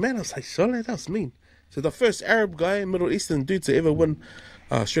ending, man. I was like, sorry, that was mean. So the first Arab guy, Middle Eastern dude to ever win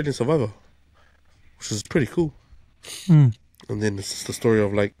Australian Survivor, which is pretty cool. And then it's just the story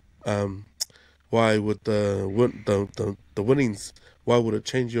of like, why would the winnings? Why would it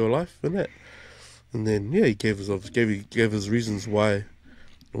change your life and that? And then he gave his reasons why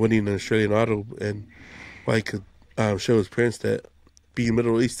winning an Australian Idol and why he could show his parents that being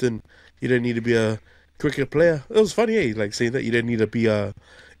Middle Eastern, you don't need to be a cricket player. It was funny, like saying that you don't need to be a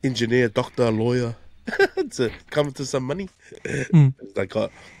engineer, doctor, lawyer to come to some money. Like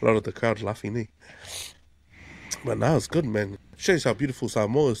got a lot of the crowd laughing. But now it's good, man. Shows how beautiful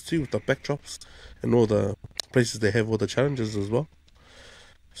Samoa is too, with the backdrops and all the places they have all the challenges as well.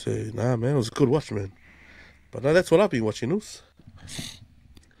 So man, it was a good watch, man. But now that's what I've been watching, Us.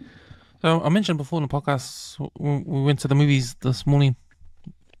 So I mentioned before in the podcast, we went to the movies this morning.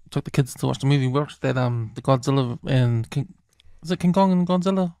 Took the kids to watch the movie. We watched that the Godzilla and King. Is it King Kong and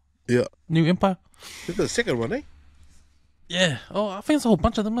Godzilla? Yeah. New Empire. This is the second one, eh? Yeah. Oh, I think it's a whole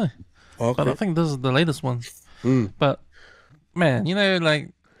bunch of them, Okay. But I think this is the latest one. But man,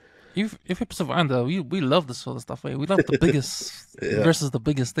 like if you're Pacific Islander, we love this sort of stuff. We love the biggest versus the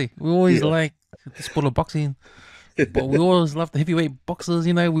biggest thing. We always like the sport of boxing, but we always love the heavyweight boxers.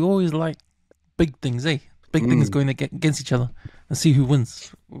 We always like big things, big things going against each other and see who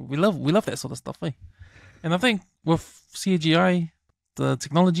wins. We love that sort of stuff, eh? And I think with CGI, the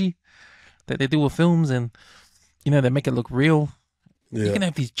technology that they do with films, and they make it look real. Yeah. You can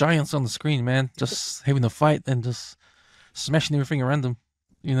have these giants on the screen, man, just having a fight and just smashing everything around them,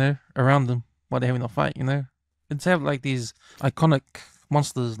 around them while they're having a fight, And to have like these iconic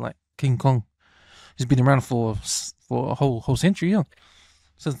monsters like King Kong, who's been around for a whole century,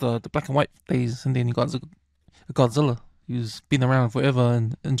 since the black and white days, and then you got Godzilla, who's been around forever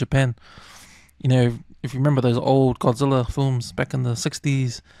in Japan. If you remember those old Godzilla films back in the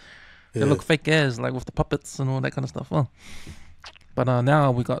 60s, they look fake as, like with the puppets and all that kind of stuff. But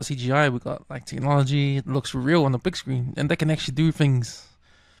now we got CGI, we got like technology, it looks real on the big screen, and they can actually do things.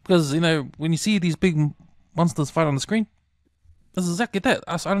 Because, when you see these big monsters fight on the screen, that's exactly that.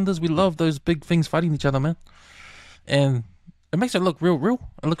 Us Islanders, we love those big things fighting each other, man. And it makes it look real.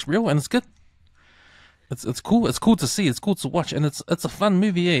 It looks real, and it's good. It's cool. It's cool to see. It's cool to watch, and it's a fun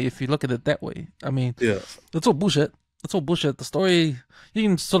movie, if you look at it that way. I mean, it's all bullshit. The story, you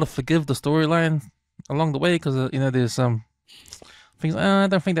can sort of forgive the storyline along the way because there's some things. I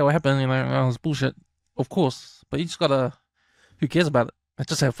don't think that will happen. It's bullshit, of course. But you just gotta. Who cares about it?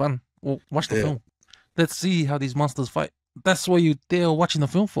 Just have fun. Well, watch the film. Let's see how these monsters fight. That's what you're there watching the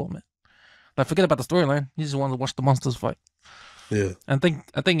film for, man. Like, forget about the storyline. You just want to watch the monsters fight. Yeah. I think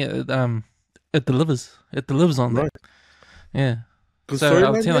it delivers. It delivers on that. Yeah. Good so storyline.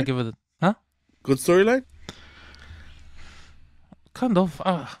 out of 10, I give it good storyline. Kind of.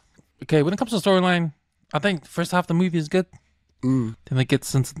 Okay, when it comes to storyline, I think the first half of the movie is good. Then it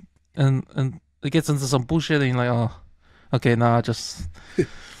gets into and it gets into some bullshit, and you're like, oh, okay, nah, I'll just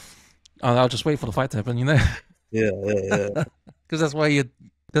wait for the fight to happen, Yeah. Because that's why you're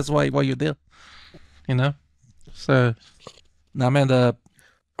there, So, nah, man, the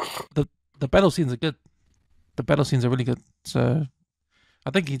battle scenes are good. The battle scenes are really good. So, I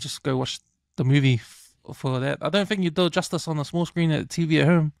think you just go watch the movie for that. I don't think you do justice on a small screen at TV at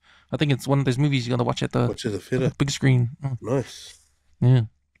home. I think it's one of those movies you gotta watch at the big screen. Nice. Yeah.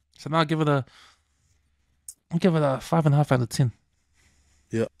 So now I'll give it a 5.5 out of 10.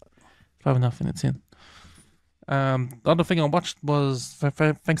 Yeah. 5.5 out of 10. The other thing I watched was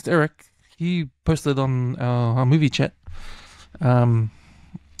thanks to Eric. He posted on our movie chat a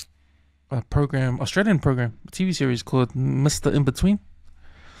Australian program, a TV series called Mr Inbetween.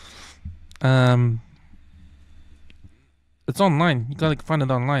 It's online. You gotta find it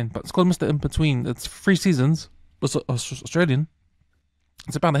online, but it's called Mr Inbetween. It's 3 seasons. It's Australian.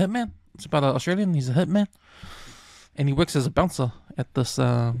 It's about a hitman. It's about an Australian. He's a hitman, and he works as a bouncer at this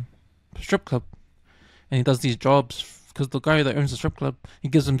strip club, and he does these jobs because the guy that owns the strip club, he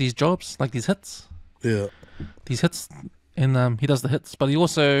gives him these jobs, like these hits. Yeah. These hits, and he does the hits, but he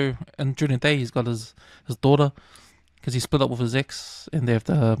also, and during the day, he's got his daughter, because he split up with his ex, and they have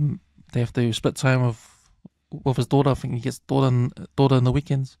to split time with his daughter. I think he gets daughter in the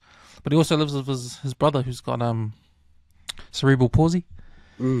weekends, but he also lives with his brother, who's got cerebral palsy,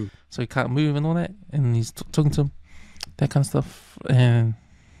 so he can't move and all that, and he's talking to him, that kind of stuff, and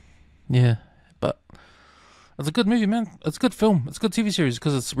yeah, but it's a good movie, man. It's a good film. It's a good TV series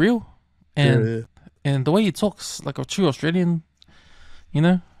because it's real, and and the way he talks like a true Australian,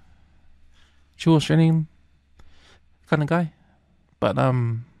 true Australian kind of guy. But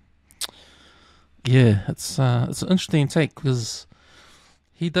yeah, it's an interesting take because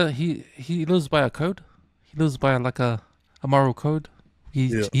he lives by a code. He lives by like a moral code.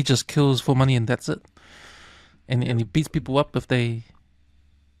 He just kills for money and that's it. And he beats people up if they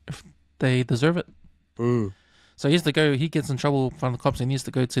deserve it. So he has to go. He gets in trouble from the cops and he has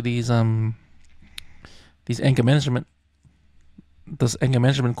to go to these anger management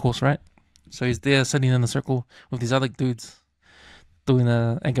course, right? So he's there sitting in a circle with these other dudes doing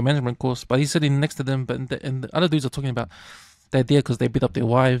an anger management course, but he's sitting next to them. But and the other dudes are talking about they're there because they beat up their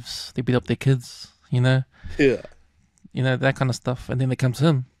wives, they beat up their kids, that kind of stuff. And then they come to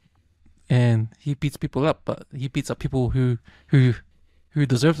him, and he beats people up, but he beats up people who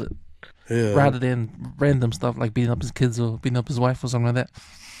deserves it, rather than random stuff like beating up his kids or beating up his wife or something like that.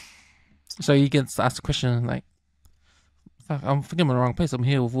 So he gets asked a question like, "Fuck, I'm thinking I'm in the wrong place. I'm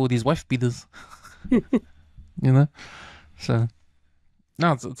here with all these wife beaters," So,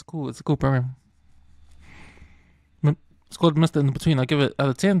 no, it's cool. It's a cool program. It's called Mr Inbetween. I give it out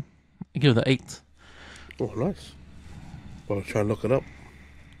of 10. I give it an 8. Oh, nice. Well, I'll try and look it up.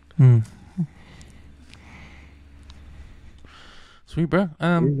 Sweet, bro.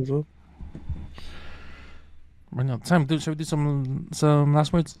 Running out of time. Should we do some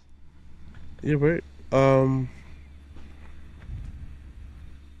last words? Yeah, right.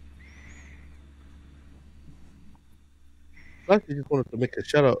 I actually just wanted to make a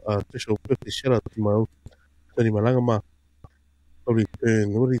shout out, special birthday shout out to my old Tony Malangama. Probably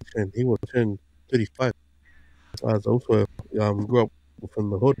he will turn 35. I was also grew up from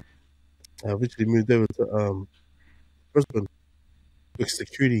the hood. I eventually moved over to Brisbane with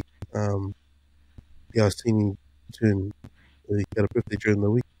security. I seen him turn. He got a birthday during the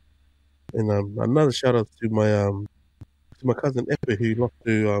week. And another shout out to my cousin Epe, who lost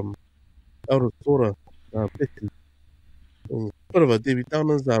her eldest daughter, Leti. And sort of a Debbie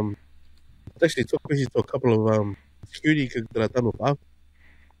Downers. I actually took questions to a couple of security gigs that I've done with Av.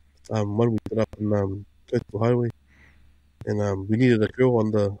 One we did up in Coastal Highway, and we needed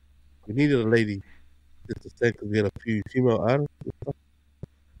a lady just to stand because we had a few female artists and stuff.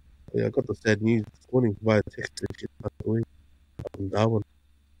 Yeah, I got the sad news this morning via text that she passed away up in Darwin.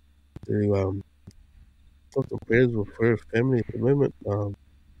 So thoughts and prayers for her family at the moment. Sort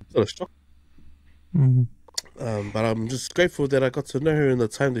of shocked. Mm-hmm. But I'm just grateful that I got to know her in the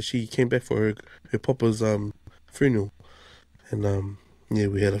time that she came back for her papa's funeral. And yeah,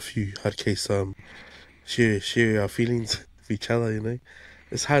 we had a few hard case share our feelings with each other, you know.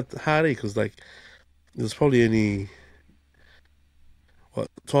 It's hard because like there's probably only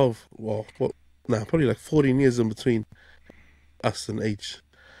probably like 14 years in between us and age.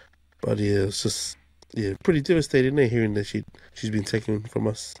 But yeah, it's just pretty devastating hearing that she's been taken from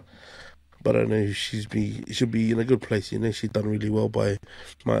us. But I know she'll be in a good place, you know. She's done really well by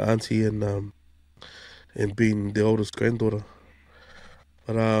my auntie and being the oldest granddaughter.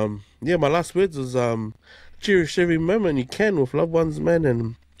 But my last words is cherish every moment you can with loved ones, man,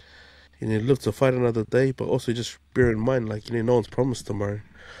 and live to fight another day. But also just bear in mind, like no one's promised tomorrow.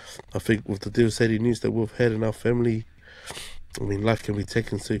 I think with the devastating news that we've had in our family, I mean, life can be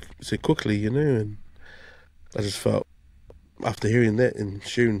taken so quickly, and I just felt after hearing that and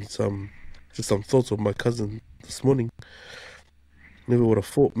sharing some thoughts with my cousin this morning, never would have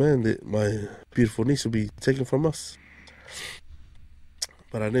thought, man, that my beautiful niece would be taken from us.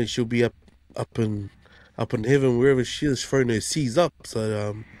 But I know she'll be up in heaven wherever she is, throwing her seas up.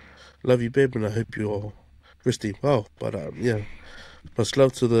 So love you, babe, and I hope you're resting well. But much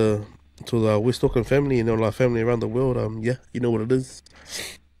love to the West Auckland family and all our family around the world. You know what it is.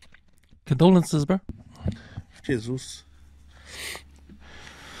 Condolences, bro. Cheers, Zeus.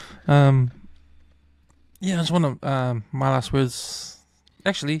 I just want to my last words.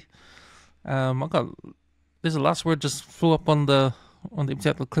 Actually, there's a last word just flew up on the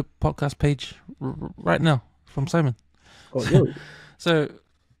Empty Clip podcast page right now from Simon. Oh, really? So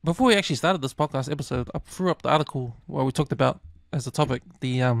before we actually started this podcast episode, I threw up the article where we talked about as a topic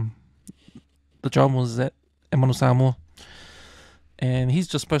the dramas at Manu Samoa, and he's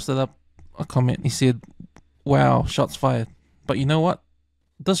just posted up a comment. He said, "Wow, shots fired." But you know what?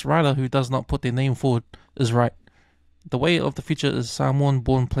 This writer who does not put their name forward is right. The way of the future is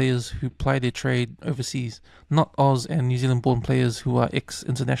Samoan-born players who ply their trade overseas, not Oz and New Zealand-born players who are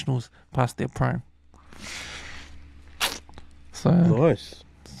ex-internationals past their prime. So nice.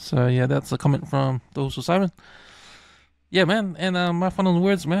 So yeah, that's a comment from those who Simon. Yeah, man, and my final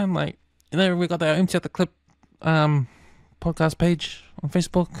words, man. Like, we got our Empty at the Clip podcast page on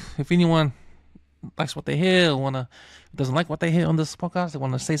Facebook. If anyone likes what they hear or doesn't like what they hear on this podcast, they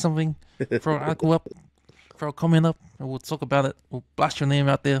want to say something, throw an article up, throw a comment up, and we'll talk about it. We'll blast your name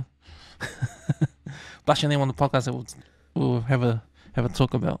out there. Blast your name on the podcast, and we'll have a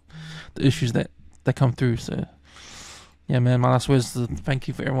talk about the issues that come through. So yeah, man, my last words is thank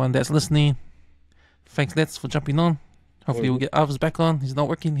you for everyone that's listening. Thanks, Lets, for jumping on. Hopefully we'll get Avs back on. He's not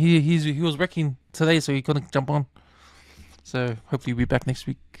working. He was working today, so he couldn't jump on. So hopefully we'll be back next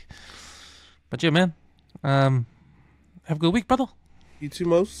week. But yeah, man, have a good week, brother. You too,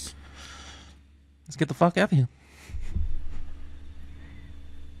 Mose. Let's get the fuck out of here.